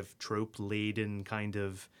this sort of trope-laden kind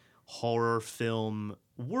of horror film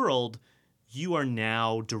world, you are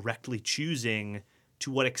now directly choosing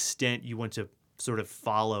to what extent you want to sort of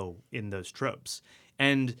follow in those tropes.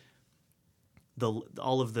 And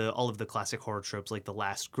all of the classic horror tropes, like the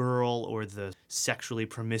last girl or the sexually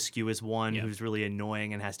promiscuous one who's really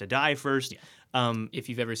annoying and has to die first. Yeah. If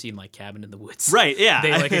you've ever seen like Cabin in the Woods, right? Yeah,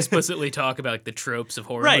 they like explicitly talk about like the tropes of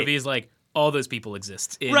horror movies, like all those people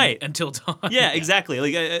exist in Until Dawn. Yeah, exactly.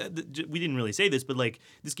 Like we didn't really say this, but like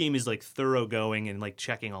this game is like thoroughgoing and like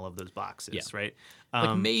checking all of those boxes, right?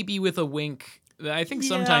 Like maybe with a wink. I think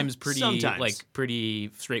sometimes pretty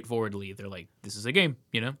straightforwardly they're like, this is a game,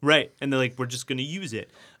 you know? Right. And they're like, we're just going to use it.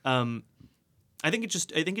 I think it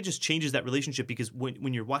just changes that relationship, because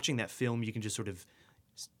when you're watching that film, you can just sort of,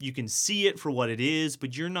 you can see it for what it is,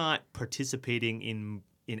 but you're not participating in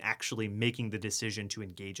actually making the decision to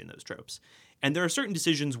engage in those tropes. And there are certain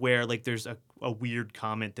decisions where, like, there's a weird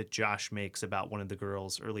comment that Josh makes about one of the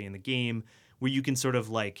girls early in the game where you can sort of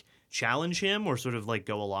like challenge him or sort of like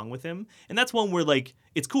go along with him. And that's one where like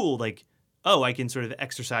it's cool, like, oh, I can sort of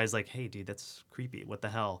exercise like, hey dude, that's creepy, what the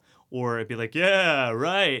hell? Or it'd be like, yeah,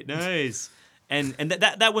 right, nice. and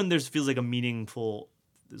that one feels like a meaningful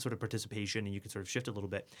sort of participation, and you can sort of shift a little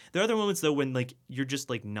bit. There are other moments though when like you're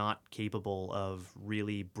just like not capable of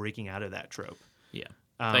really breaking out of that trope. Yeah.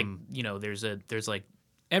 Like, you know, there's like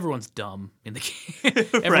everyone's dumb in the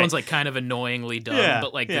game. Everyone's like kind of annoyingly dumb,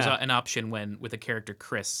 but like there's an option with a character,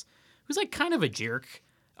 Chris, who's like kind of a jerk.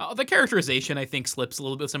 The characterization, I think, slips a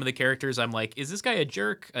little bit with some of the characters. I'm like, is this guy a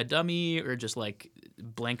jerk, a dummy, or just like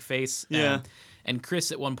blank face? Yeah. And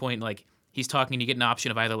Chris at one point, like, he's talking and you get an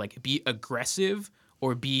option of either like be aggressive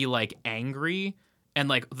or be like angry. And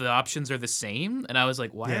like the options are the same. And I was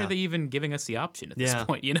like, why are they even giving us the option at this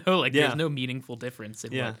point? You know, like there's no meaningful difference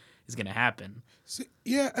in what is going to happen. So,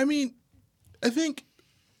 yeah, I mean, I think,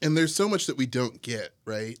 and there's so much that we don't get,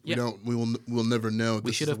 right? Yeah. We'll never know.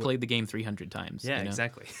 We should have played the game 300 times. Yeah, you know?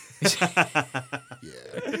 exactly.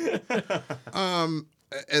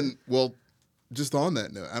 And well, just on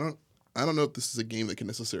that note, I don't know if this is a game that can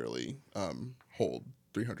necessarily hold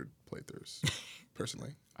 300 playthroughs,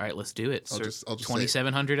 personally. All right, let's do it. I'll just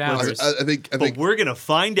 2,700 hours. I think but we're gonna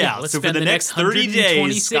find out. Let's So for the next 30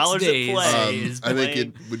 days, Scholars days. at Play is I think playing.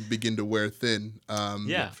 it would begin to wear thin.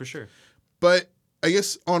 For sure. But I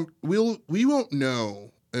guess we won't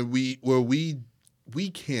know, and we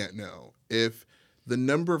can't know if the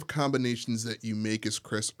number of combinations that you make as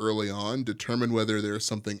Chris early on determine whether there's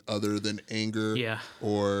something other than anger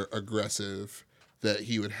or aggressive that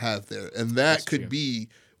he would have there, and that could be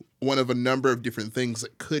one of a number of different things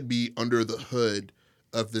that could be under the hood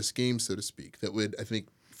of this game, so to speak, that would, I think,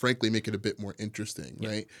 frankly, make it a bit more interesting,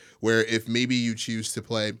 right? Where if maybe you choose to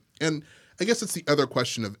play, and I guess it's the other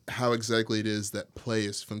question of how exactly it is that play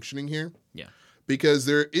is functioning here. Yeah. Because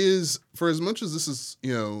there is, for as much as this is,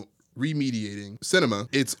 you know, remediating cinema,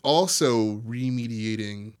 it's also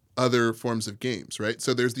remediating other forms of games, right?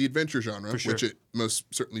 So there's the adventure genre, which it most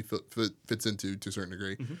certainly fits into to a certain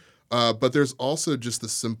degree. Mm-hmm. But there's also just the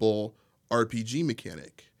simple RPG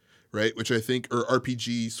mechanic, right? Which I think, or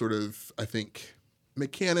RPG sort of, I think,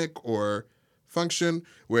 mechanic or function,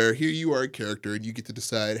 where here you are a character and you get to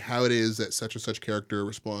decide how it is that such and such character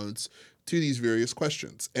responds to these various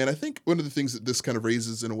questions. And I think one of the things that this kind of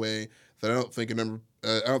raises in a way that I don't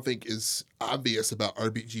think is obvious about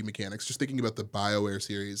RPG mechanics, just thinking about the BioWare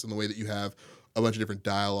series and the way that you have a bunch of different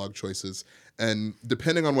dialogue choices. And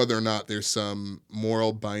depending on whether or not there's some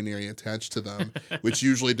moral binary attached to them, which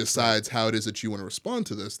usually decides how it is that you want to respond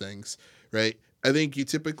to those things, right? I think you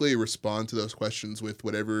typically respond to those questions with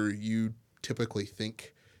whatever you typically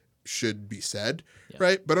think should be said,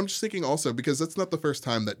 right? But I'm just thinking also, because that's not the first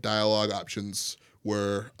time that dialogue options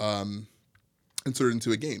were inserted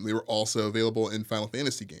into a game. They were also available in Final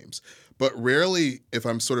Fantasy games. But rarely, if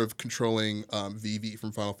I'm sort of controlling Vivi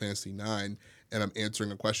from Final Fantasy IX and I'm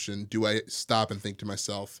answering a question, do I stop and think to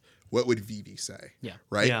myself, what would Vivi say? Yeah.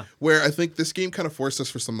 Right? Yeah. Where I think this game kind of forced us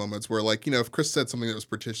for some moments where, like, if Chris said something that was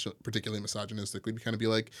particularly misogynistic, we'd kind of be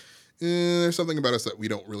like, there's something about us that we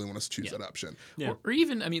don't really want us to choose that option. Yeah. Or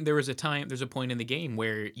even, I mean, there's a point in the game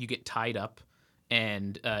where you get tied up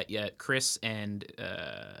and Chris and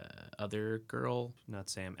other girl, Not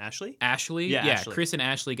Sam. Ashley? Ashley. Yeah, Yeah, Ashley. Chris and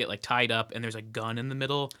Ashley get like tied up and there's a gun in the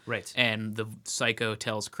middle. Right. And the psycho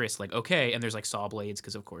tells Chris like, okay, and there's like saw blades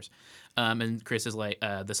because of course. And Chris is like,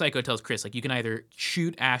 the psycho tells Chris like, you can either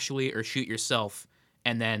shoot Ashley or shoot yourself,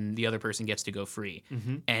 and then the other person gets to go free.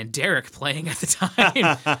 Mm-hmm. And Derek, playing at the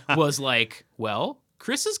time, was like, well,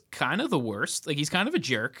 Chris is kind of the worst. Like, he's kind of a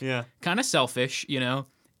jerk. Yeah. Kind of selfish,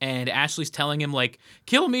 And Ashley's telling him, like,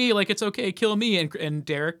 kill me. Like, it's okay. Kill me. And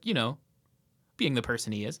Derek, being the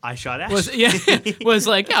person he is, I shot Ashley. was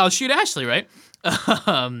like, yeah, I'll shoot Ashley, right?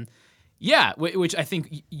 Yeah, which I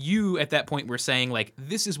think you, at that point, were saying, like,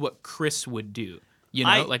 this is what Chris would do.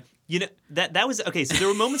 That was okay. So there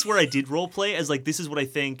were moments where I did role play as like, this is what I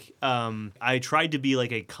think. I tried to be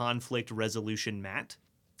like a conflict resolution Matt,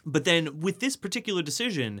 but then with this particular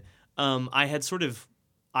decision, I had sort of,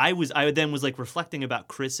 I then was like reflecting about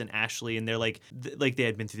Chris and Ashley, and they're like they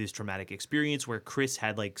had been through this traumatic experience where Chris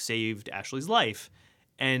had like saved Ashley's life,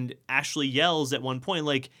 and Ashley yells at one point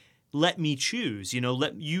like, let me choose,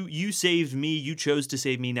 let you saved me, you chose to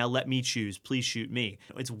save me, now let me choose, please shoot me.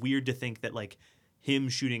 It's weird to think that like him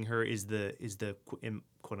shooting her is the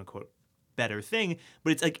quote unquote better thing,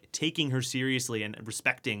 but it's like taking her seriously and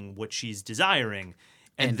respecting what she's desiring.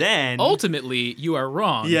 And then ultimately you are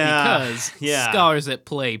wrong, because Scholars at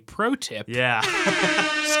Play pro tip. Yeah.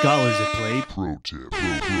 Scholars at Play Pro tip.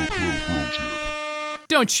 Pro tip.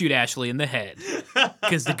 Don't shoot Ashley in the head,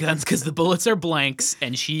 because the bullets are blanks,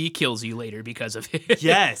 and she kills you later because of it.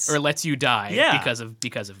 Yes. Or lets you die Yeah. because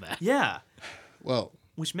of that. Yeah. Well,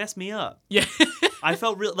 Which messed me up. Yeah. I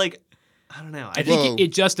felt real like, I don't know. I think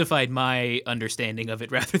it justified my understanding of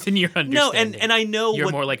it rather than your understanding. No, and I know you're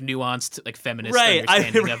what, more like nuanced, like feminist right,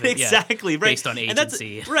 understanding of it. exactly, right. Based on And that's-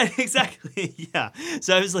 agency. right, exactly. Yeah.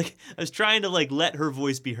 So I was trying to like let her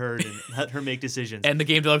voice be heard and let her make decisions. And the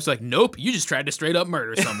game developer's like, nope, you just tried to straight up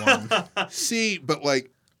murder someone. see, but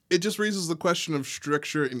like, it just raises the question of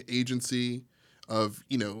structure and agency of,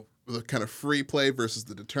 the kind of free play versus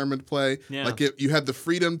the determined play. Yeah. Like you had the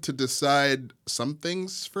freedom to decide some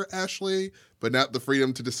things for Ashley, but not the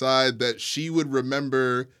freedom to decide that she would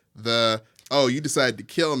remember you decided to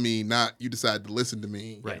kill me, not you decided to listen to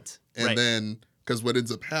me. Right. And right. then, because what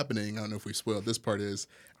ends up happening, I don't know if we spoiled this part, is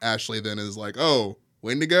Ashley then is like, oh,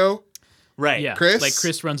 Wendigo? Right. Yeah, Chris? like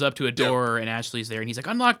Chris runs up to a door and Ashley's there, and he's like,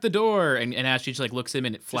 unlock the door, and Ashley just like looks at him,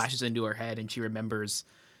 and it flashes into her head, and she remembers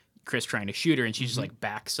Chris trying to shoot her, and she just like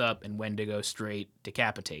backs up, and Wendigo straight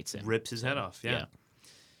decapitates him. Rips his head off. Yeah. Yeah.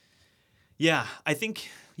 Yeah. I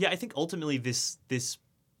think ultimately this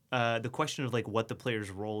the question of like what the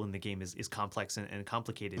player's role in the game is complex and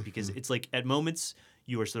complicated, because it's like at moments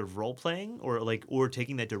you are sort of role playing or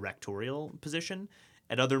taking that directorial position.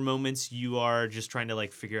 At other moments you are just trying to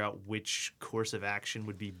like figure out which course of action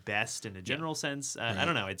would be best in a general sense. I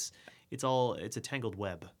don't know. It's a tangled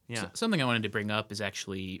web. Yeah. Something I wanted to bring up is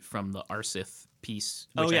actually from the Arsith piece,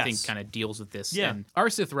 Oh, which I yes. think kind of deals with this. Yeah. And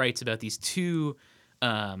Arsith writes about these two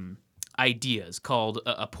ideas called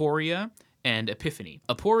aporia and epiphany.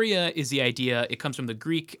 Aporia is the idea, it comes from the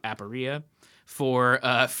Greek aporia, for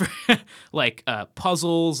like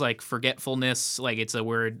puzzles, like forgetfulness. Like it's a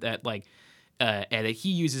word that like and he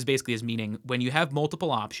uses basically as meaning when you have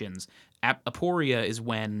multiple options. Aporia is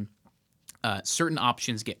when certain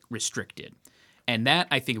options get restricted. And that,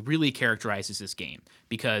 I think, really characterizes this game,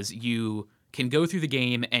 because you can go through the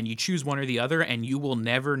game and you choose one or the other, and you will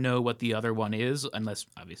never know what the other one is unless,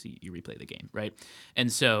 obviously, you replay the game, right?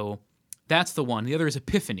 And so that's the one. The other is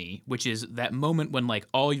epiphany, which is that moment when, like,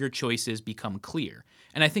 all your choices become clear.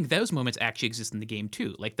 And I think those moments actually exist in the game,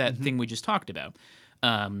 too, like that thing we just talked about.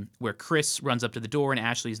 Where Chris runs up to the door and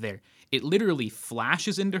Ashley's there. It literally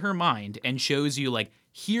flashes into her mind and shows you, like,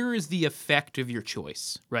 here is the effect of your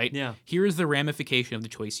choice, right? Yeah. Here is the ramification of the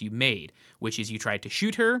choice you made, which is you tried to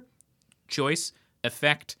shoot her, choice,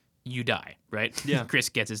 effect, you die, right? Yeah. Chris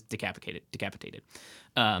gets his decapitated.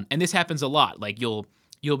 And this happens a lot. Like, you'll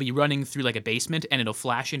be running through, like, a basement, and it'll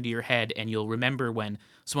flash into your head, and you'll remember when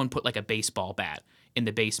someone put, like, a baseball bat in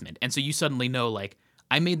the basement. And so you suddenly know, like,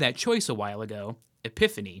 I made that choice a while ago,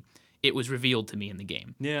 epiphany, it was revealed to me in the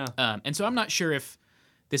game. Yeah. And so I'm not sure if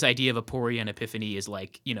this idea of aporia and epiphany is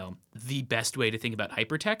like, the best way to think about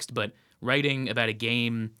hypertext, but writing about a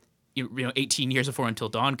game, 18 years before Until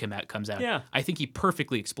Dawn comes out, Yeah. I think he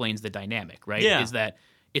perfectly explains the dynamic, right? Yeah. Is that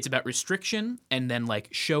it's about restriction and then like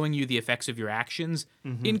showing you the effects of your actions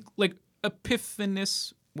in like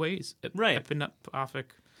epiphanous ways. Right. Epinopophic.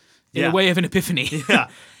 In a way of an epiphany.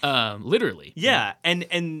 Yeah. Literally. Yeah. And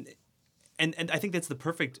I think that's the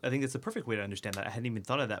perfect way to understand that. I hadn't even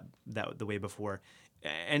thought of that the way before.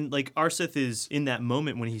 And like Arseth is in that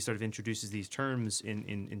moment when he sort of introduces these terms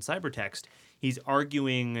in cybertext, he's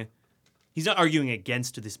not arguing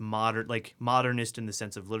against this modernist in the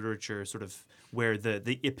sense of literature, sort of where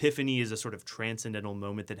the epiphany is a sort of transcendental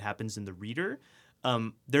moment that happens in the reader.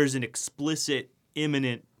 There's an explicit,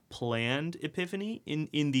 imminent, planned epiphany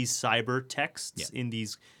in these cyber texts, in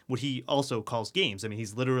these what he also calls games. I mean,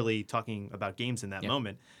 he's literally talking about games in that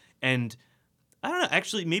moment. And I don't know,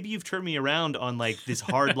 actually, maybe you've turned me around on like this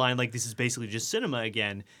hard line, like this is basically just cinema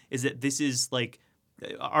again, is that this is like,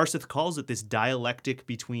 Arseth calls it this dialectic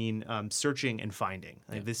between searching and finding.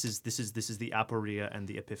 Like this is the aporia and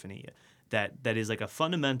the epiphany that is like a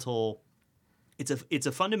fundamental. It's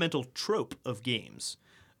a fundamental trope of games,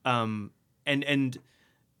 and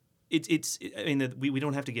it's. I mean, we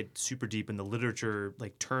don't have to get super deep in the literature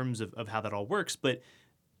like terms of how that all works, but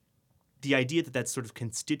the idea that that's sort of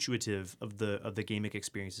constitutive of the gamic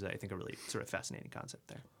experiences, I think, a really sort of fascinating concept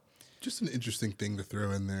there. Just an interesting thing to throw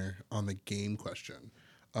in there on the game question.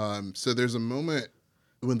 So there's a moment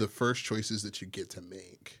when the first choices that you get to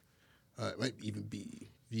make, it might even be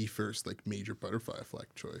the first like major butterfly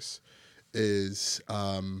effect choice, is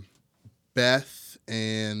Beth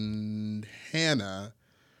and Hannah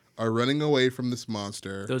are running away from this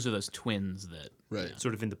monster. Those are those twins that... Right.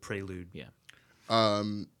 Sort of in the prelude. Yeah.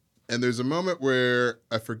 And there's a moment where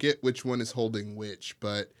I forget which one is holding which,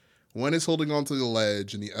 but one is holding on to the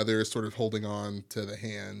ledge and the other is sort of holding on to the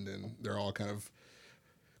hand, and they're all kind of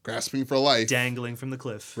grasping for life. Dangling from the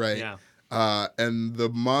cliff. Right. Yeah. And the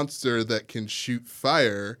monster that can shoot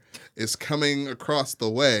fire is coming across the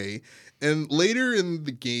way. And later in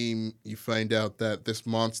the game, you find out that this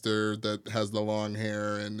monster that has the long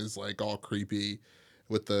hair and is like all creepy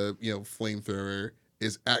with the, flamethrower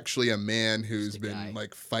is actually a man who's been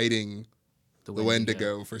like fighting the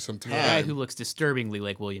Wendigo for some time. A guy who looks disturbingly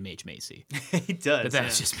like William H. Macy. He does. But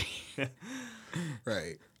that's just me.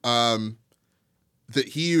 Right. That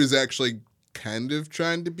he was actually kind of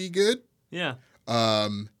trying to be good. Yeah.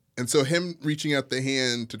 And so him reaching out the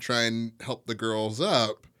hand to try and help the girls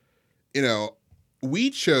up, we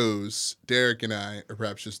chose, Derek and I, or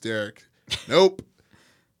perhaps just Derek, nope.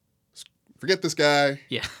 Forget this guy.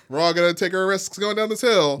 Yeah. We're all going to take our risks going down this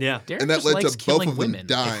hill. Yeah. Derek and that just led likes to both of women,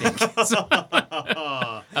 them dying.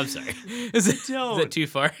 I'm sorry. Is that too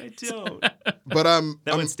far? I don't. But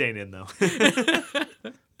That one's staying in, though.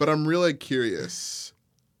 But I'm really curious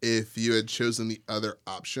if you had chosen the other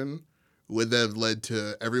option, would that have led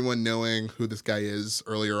to everyone knowing who this guy is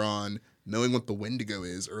earlier on, knowing what the Wendigo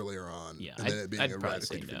is earlier on, and then it being I'd a probably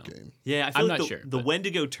radically say different no. game? Yeah, I feel I'm like not sure, the but-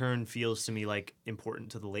 Wendigo turn feels to me like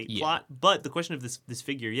important to the late plot. But the question of this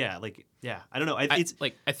figure, I don't know. I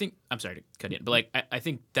think I'm sorry to cut in, but like I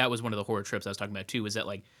think that was one of the horror tropes I was talking about too. Was that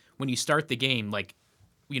like when you start the game, like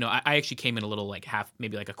I actually came in a little like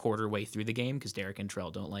maybe like a quarter way through the game because Derek and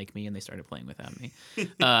Trell don't like me and they started playing without me.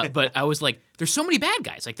 But I was like, there's so many bad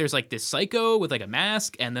guys. Like there's like this psycho with like a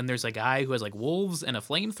mask, and then there's a guy who has like wolves and a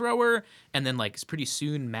flamethrower, and then like pretty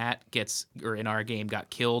soon Matt in our game got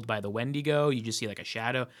killed by the Wendigo. You just see like a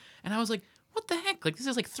shadow, and I was like, what the heck? Like this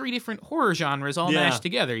is like 3 different horror genres all mashed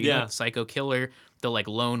together. You know, the psycho killer, the like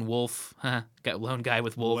lone wolf, lone guy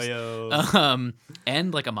with wolves,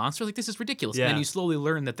 and like a monster. Like this is ridiculous. Yeah. And then you slowly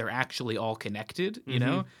learn that they're actually all connected. You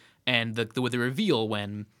know, and the reveal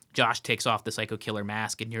when Josh takes off the psycho killer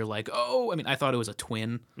mask, and you're like, oh, I mean, I thought it was a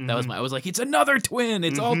twin. That was I was like, it's another twin.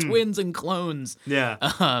 It's all twins and clones. Yeah.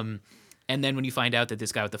 And then when you find out that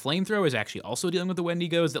this guy with the flamethrower is actually also dealing with the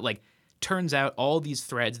Wendigos, that like turns out all these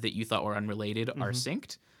threads that you thought were unrelated are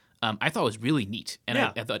synced. I thought it was really neat. And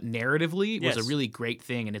I thought narratively was a really great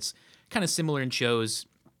thing. And it's kind of similar in shows,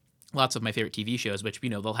 lots of my favorite TV shows, which,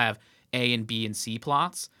 they'll have A and B and C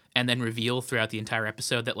plots and then reveal throughout the entire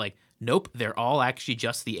episode that like, nope, they're all actually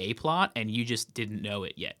just the A plot and you just didn't know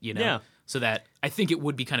it yet, Yeah. So that I think it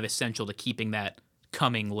would be kind of essential to keeping that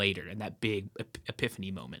coming later and that big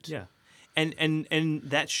epiphany moment. Yeah. And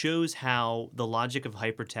that shows how the logic of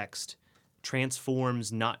hypertext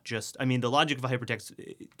transforms not just the logic of a hypertext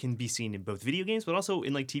can be seen in both video games but also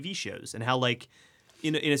in like TV shows, and how like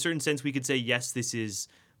in a certain sense we could say yes, this is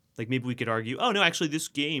like, maybe we could argue, oh no, actually this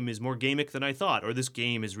game is more gamic than I thought, or this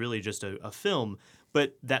game is really just a film.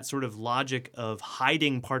 But that sort of logic of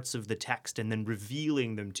hiding parts of the text and then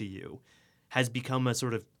revealing them to you has become a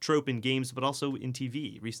sort of trope in games but also in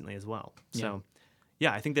TV recently as well. So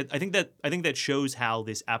Yeah, I think that shows how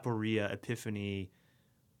this aporia epiphany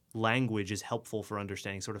language is helpful for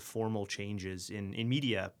understanding sort of formal changes in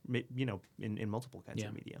media, in multiple kinds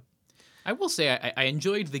of media. I will say I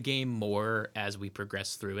enjoyed the game more as we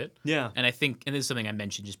progressed through it. Yeah. And I think, and this is something I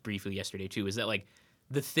mentioned just briefly yesterday too, is that like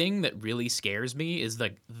the thing that really scares me is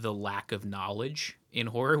like the lack of knowledge in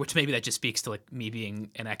horror, which maybe that just speaks to like me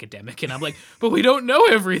being an academic and I'm like, but we don't know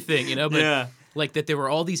everything, but Yeah. like that there were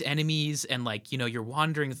all these enemies and like, you're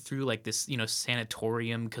wandering through like this,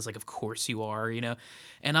 sanatorium because like, of course you are,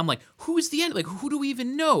 and I'm like, who's the end? Like, who do we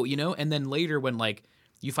even know? And then later when like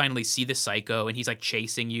you finally see the psycho and he's like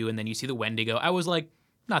chasing you and then you see the Wendigo, I was like,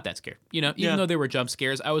 not that scared, even though there were jump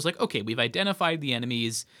scares, I was like, okay, we've identified the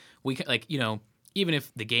enemies. We can like, even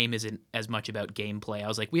if the game isn't as much about gameplay, I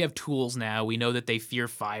was like, we have tools now. We know that they fear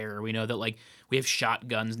fire. We know that like we have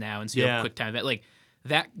shotguns now, and so you have quick time event. Like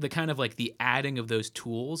that, the kind of like the adding of those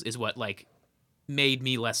tools is what like made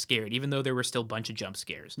me less scared, even though there were still a bunch of jump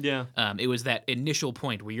scares. Yeah. It was that initial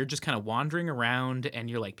point where you're just kind of wandering around and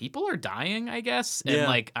you're like, people are dying, I guess. And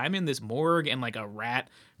like I'm in this morgue and like a rat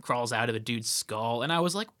crawls out of a dude's skull, and I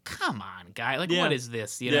was like, come on, guy, like what is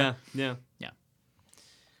this? Yeah. Yeah.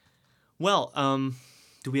 Well,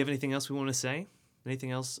 do we have anything else we want to say?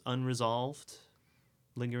 Anything else unresolved?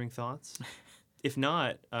 Lingering thoughts? If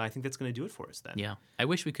not, I think that's going to do it for us then. Yeah. I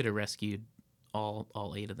wish we could have rescued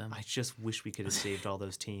all 8 of them. I just wish we could have saved all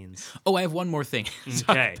those teens. Oh, I have one more thing.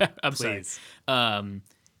 Okay, I'm please. sorry.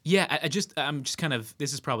 I'm just kind of,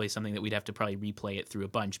 this is probably something that we'd have to probably replay it through a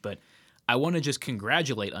bunch, but I want to just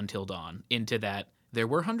congratulate Until Dawn into that there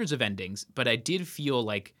were hundreds of endings, but I did feel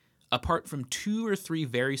like apart from 2 or 3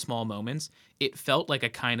 very small moments, it felt like a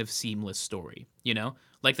kind of seamless story,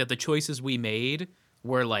 like that the choices we made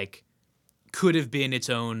were like, could have been its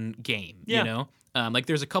own game, like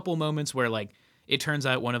there's a couple moments where like, it turns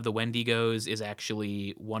out one of the Wendigos is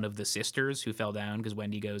actually one of the sisters who fell down because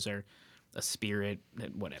Wendigos are a spirit,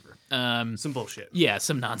 whatever. Some bullshit. Yeah,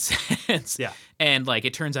 some nonsense. Yeah. And like,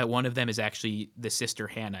 it turns out one of them is actually the sister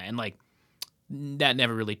Hannah. And like, that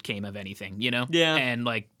never really came of anything, Yeah. And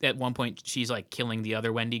like at one point she's like killing the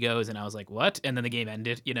other Wendigos and I was like, what? And then the game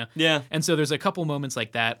ended, Yeah. And so there's a couple moments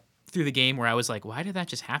like that through the game where I was like, why did that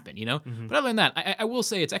just happen? But other than that, I will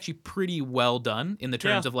say it's actually pretty well done in the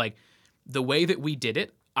terms of like the way that we did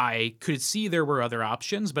it. I could see there were other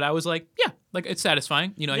options, but I was like, yeah, like it's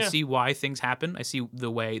satisfying. I see why things happen. I see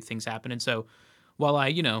the way things happen. And so while I,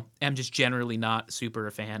 am just generally not super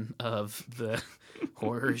a fan of the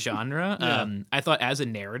horror genre, I thought as a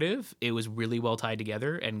narrative, it was really well tied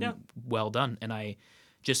together and well done. And I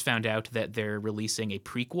just found out that they're releasing a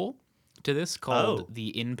prequel to this called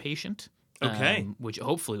The Inpatient. Okay. Which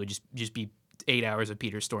hopefully would just be 8 hours of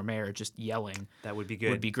Peter Stormare just yelling. That would be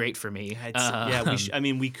good. Would be great for me.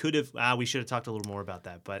 We could have. We should have talked a little more about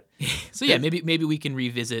that, but so yeah, maybe we can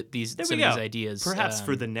revisit some of these ideas, perhaps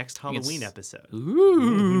for the next Halloween episode. Ooh,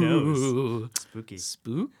 who knows?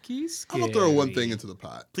 Spooky. I'm gonna throw one thing into the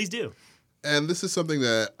pot, Please do. and this is something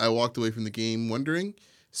that I walked away from the game wondering.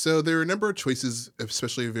 So there are a number of choices,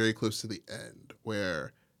 especially very close to the end,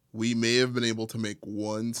 where we may have been able to make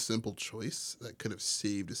one simple choice that could have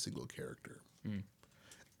saved a single character.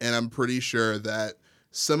 And I'm pretty sure that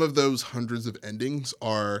some of those hundreds of endings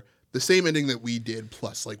are the same ending that we did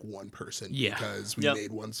plus like one person because we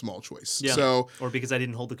made one small choice. Yeah. So, or because I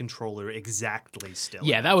didn't hold the controller exactly still.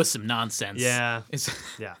 Yeah, that was some nonsense. Yeah.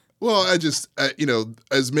 Yeah. well, I just,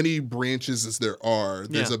 as many branches as there are,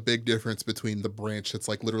 there's a big difference between the branch that's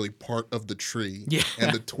like literally part of the tree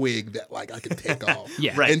and the twig that like I can take off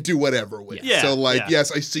and do whatever with. Yeah. So like,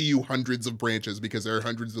 yes, I see you hundreds of branches because there are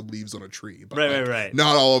hundreds of leaves on a tree. But Right.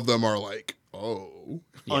 not all of them are like,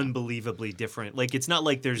 unbelievably different. Like it's not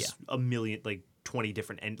like there's a million, like 20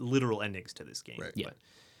 different literal endings to this game. Right. Yeah. But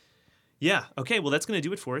yeah. Okay. Well, that's going to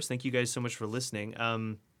do it for us. Thank you guys so much for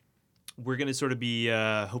listening. We're going to sort of be,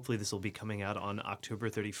 hopefully this will be coming out on October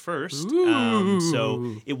 31st.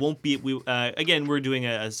 So it won't be, again, we're doing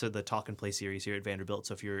the Talk and Play series here at Vanderbilt.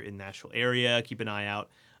 So if you're in the Nashville area, keep an eye out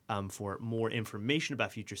for more information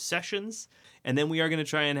about future sessions. And then we are going to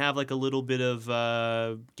try and have like a little bit of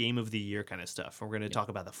game of the year kind of stuff. We're going to talk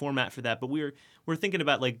about the format for that, but we're thinking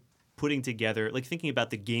about like putting together, like thinking about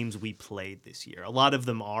the games we played this year. A lot of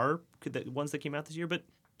them are the ones that came out this year, but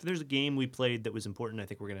if there's a game we played that was important, I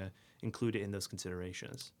think we're going to include it in those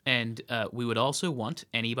considerations. And we would also want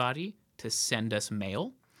anybody to send us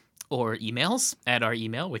mail or emails at our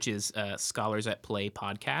email, which is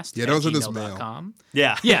scholarsatplaypodcast. Yeah, don't send us mail. gmail.com.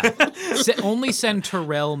 Yeah. Yeah. Only send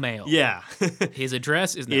Terrell mail. Yeah. His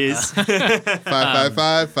address is Is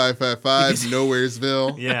 555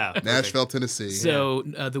 Nowheresville, yeah. Nashville, Tennessee. So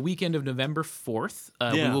the weekend of November 4th,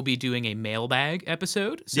 we Yeah. will be doing a mailbag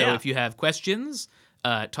episode. So Yeah. if you have questions,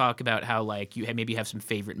 talk about how like you maybe have some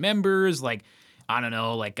favorite members, like I don't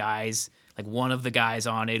know, like guys, like one of the guys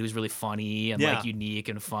on it who's really funny and Yeah. like unique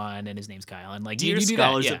and fun, and his name's Kyle. And like Dear you do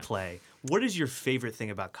Scholars that, at Play, what is your favorite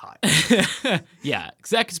thing about Kyle? yeah,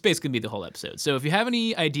 that's basically gonna be the whole episode. So if you have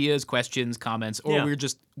any ideas, questions, comments, or Yeah.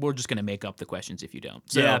 we're just gonna make up the questions if you don't.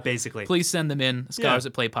 So Yeah, basically. please send them in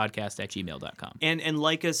scholarsatplaypodcast@gmail.com. And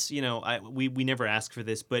like us, you know, we never ask for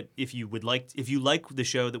this, but if you like the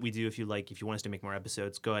show that we do, if you want us to make more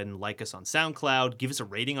episodes, go ahead and like us on SoundCloud, give us a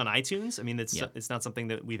rating on iTunes. I mean, it's not something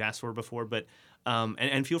that we've asked for before, but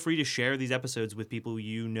and feel free to share these episodes with people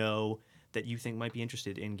you know that you think might be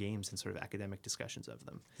interested in games and sort of academic discussions of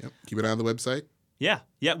them. Yep. Keep it on the website. Yeah,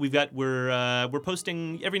 we're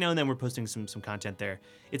posting every now and then. We're posting some content there.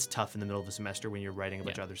 It's tough in the middle of the semester when you're writing a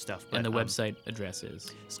bunch of other stuff. But, And the website address is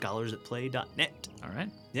scholarsatplay.net. all right.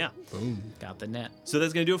 Yeah. Boom. Got the net. So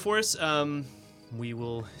that's going to do it for us. We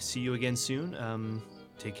will see you again soon.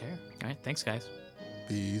 Take care. All right. Thanks, guys.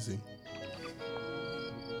 Be easy.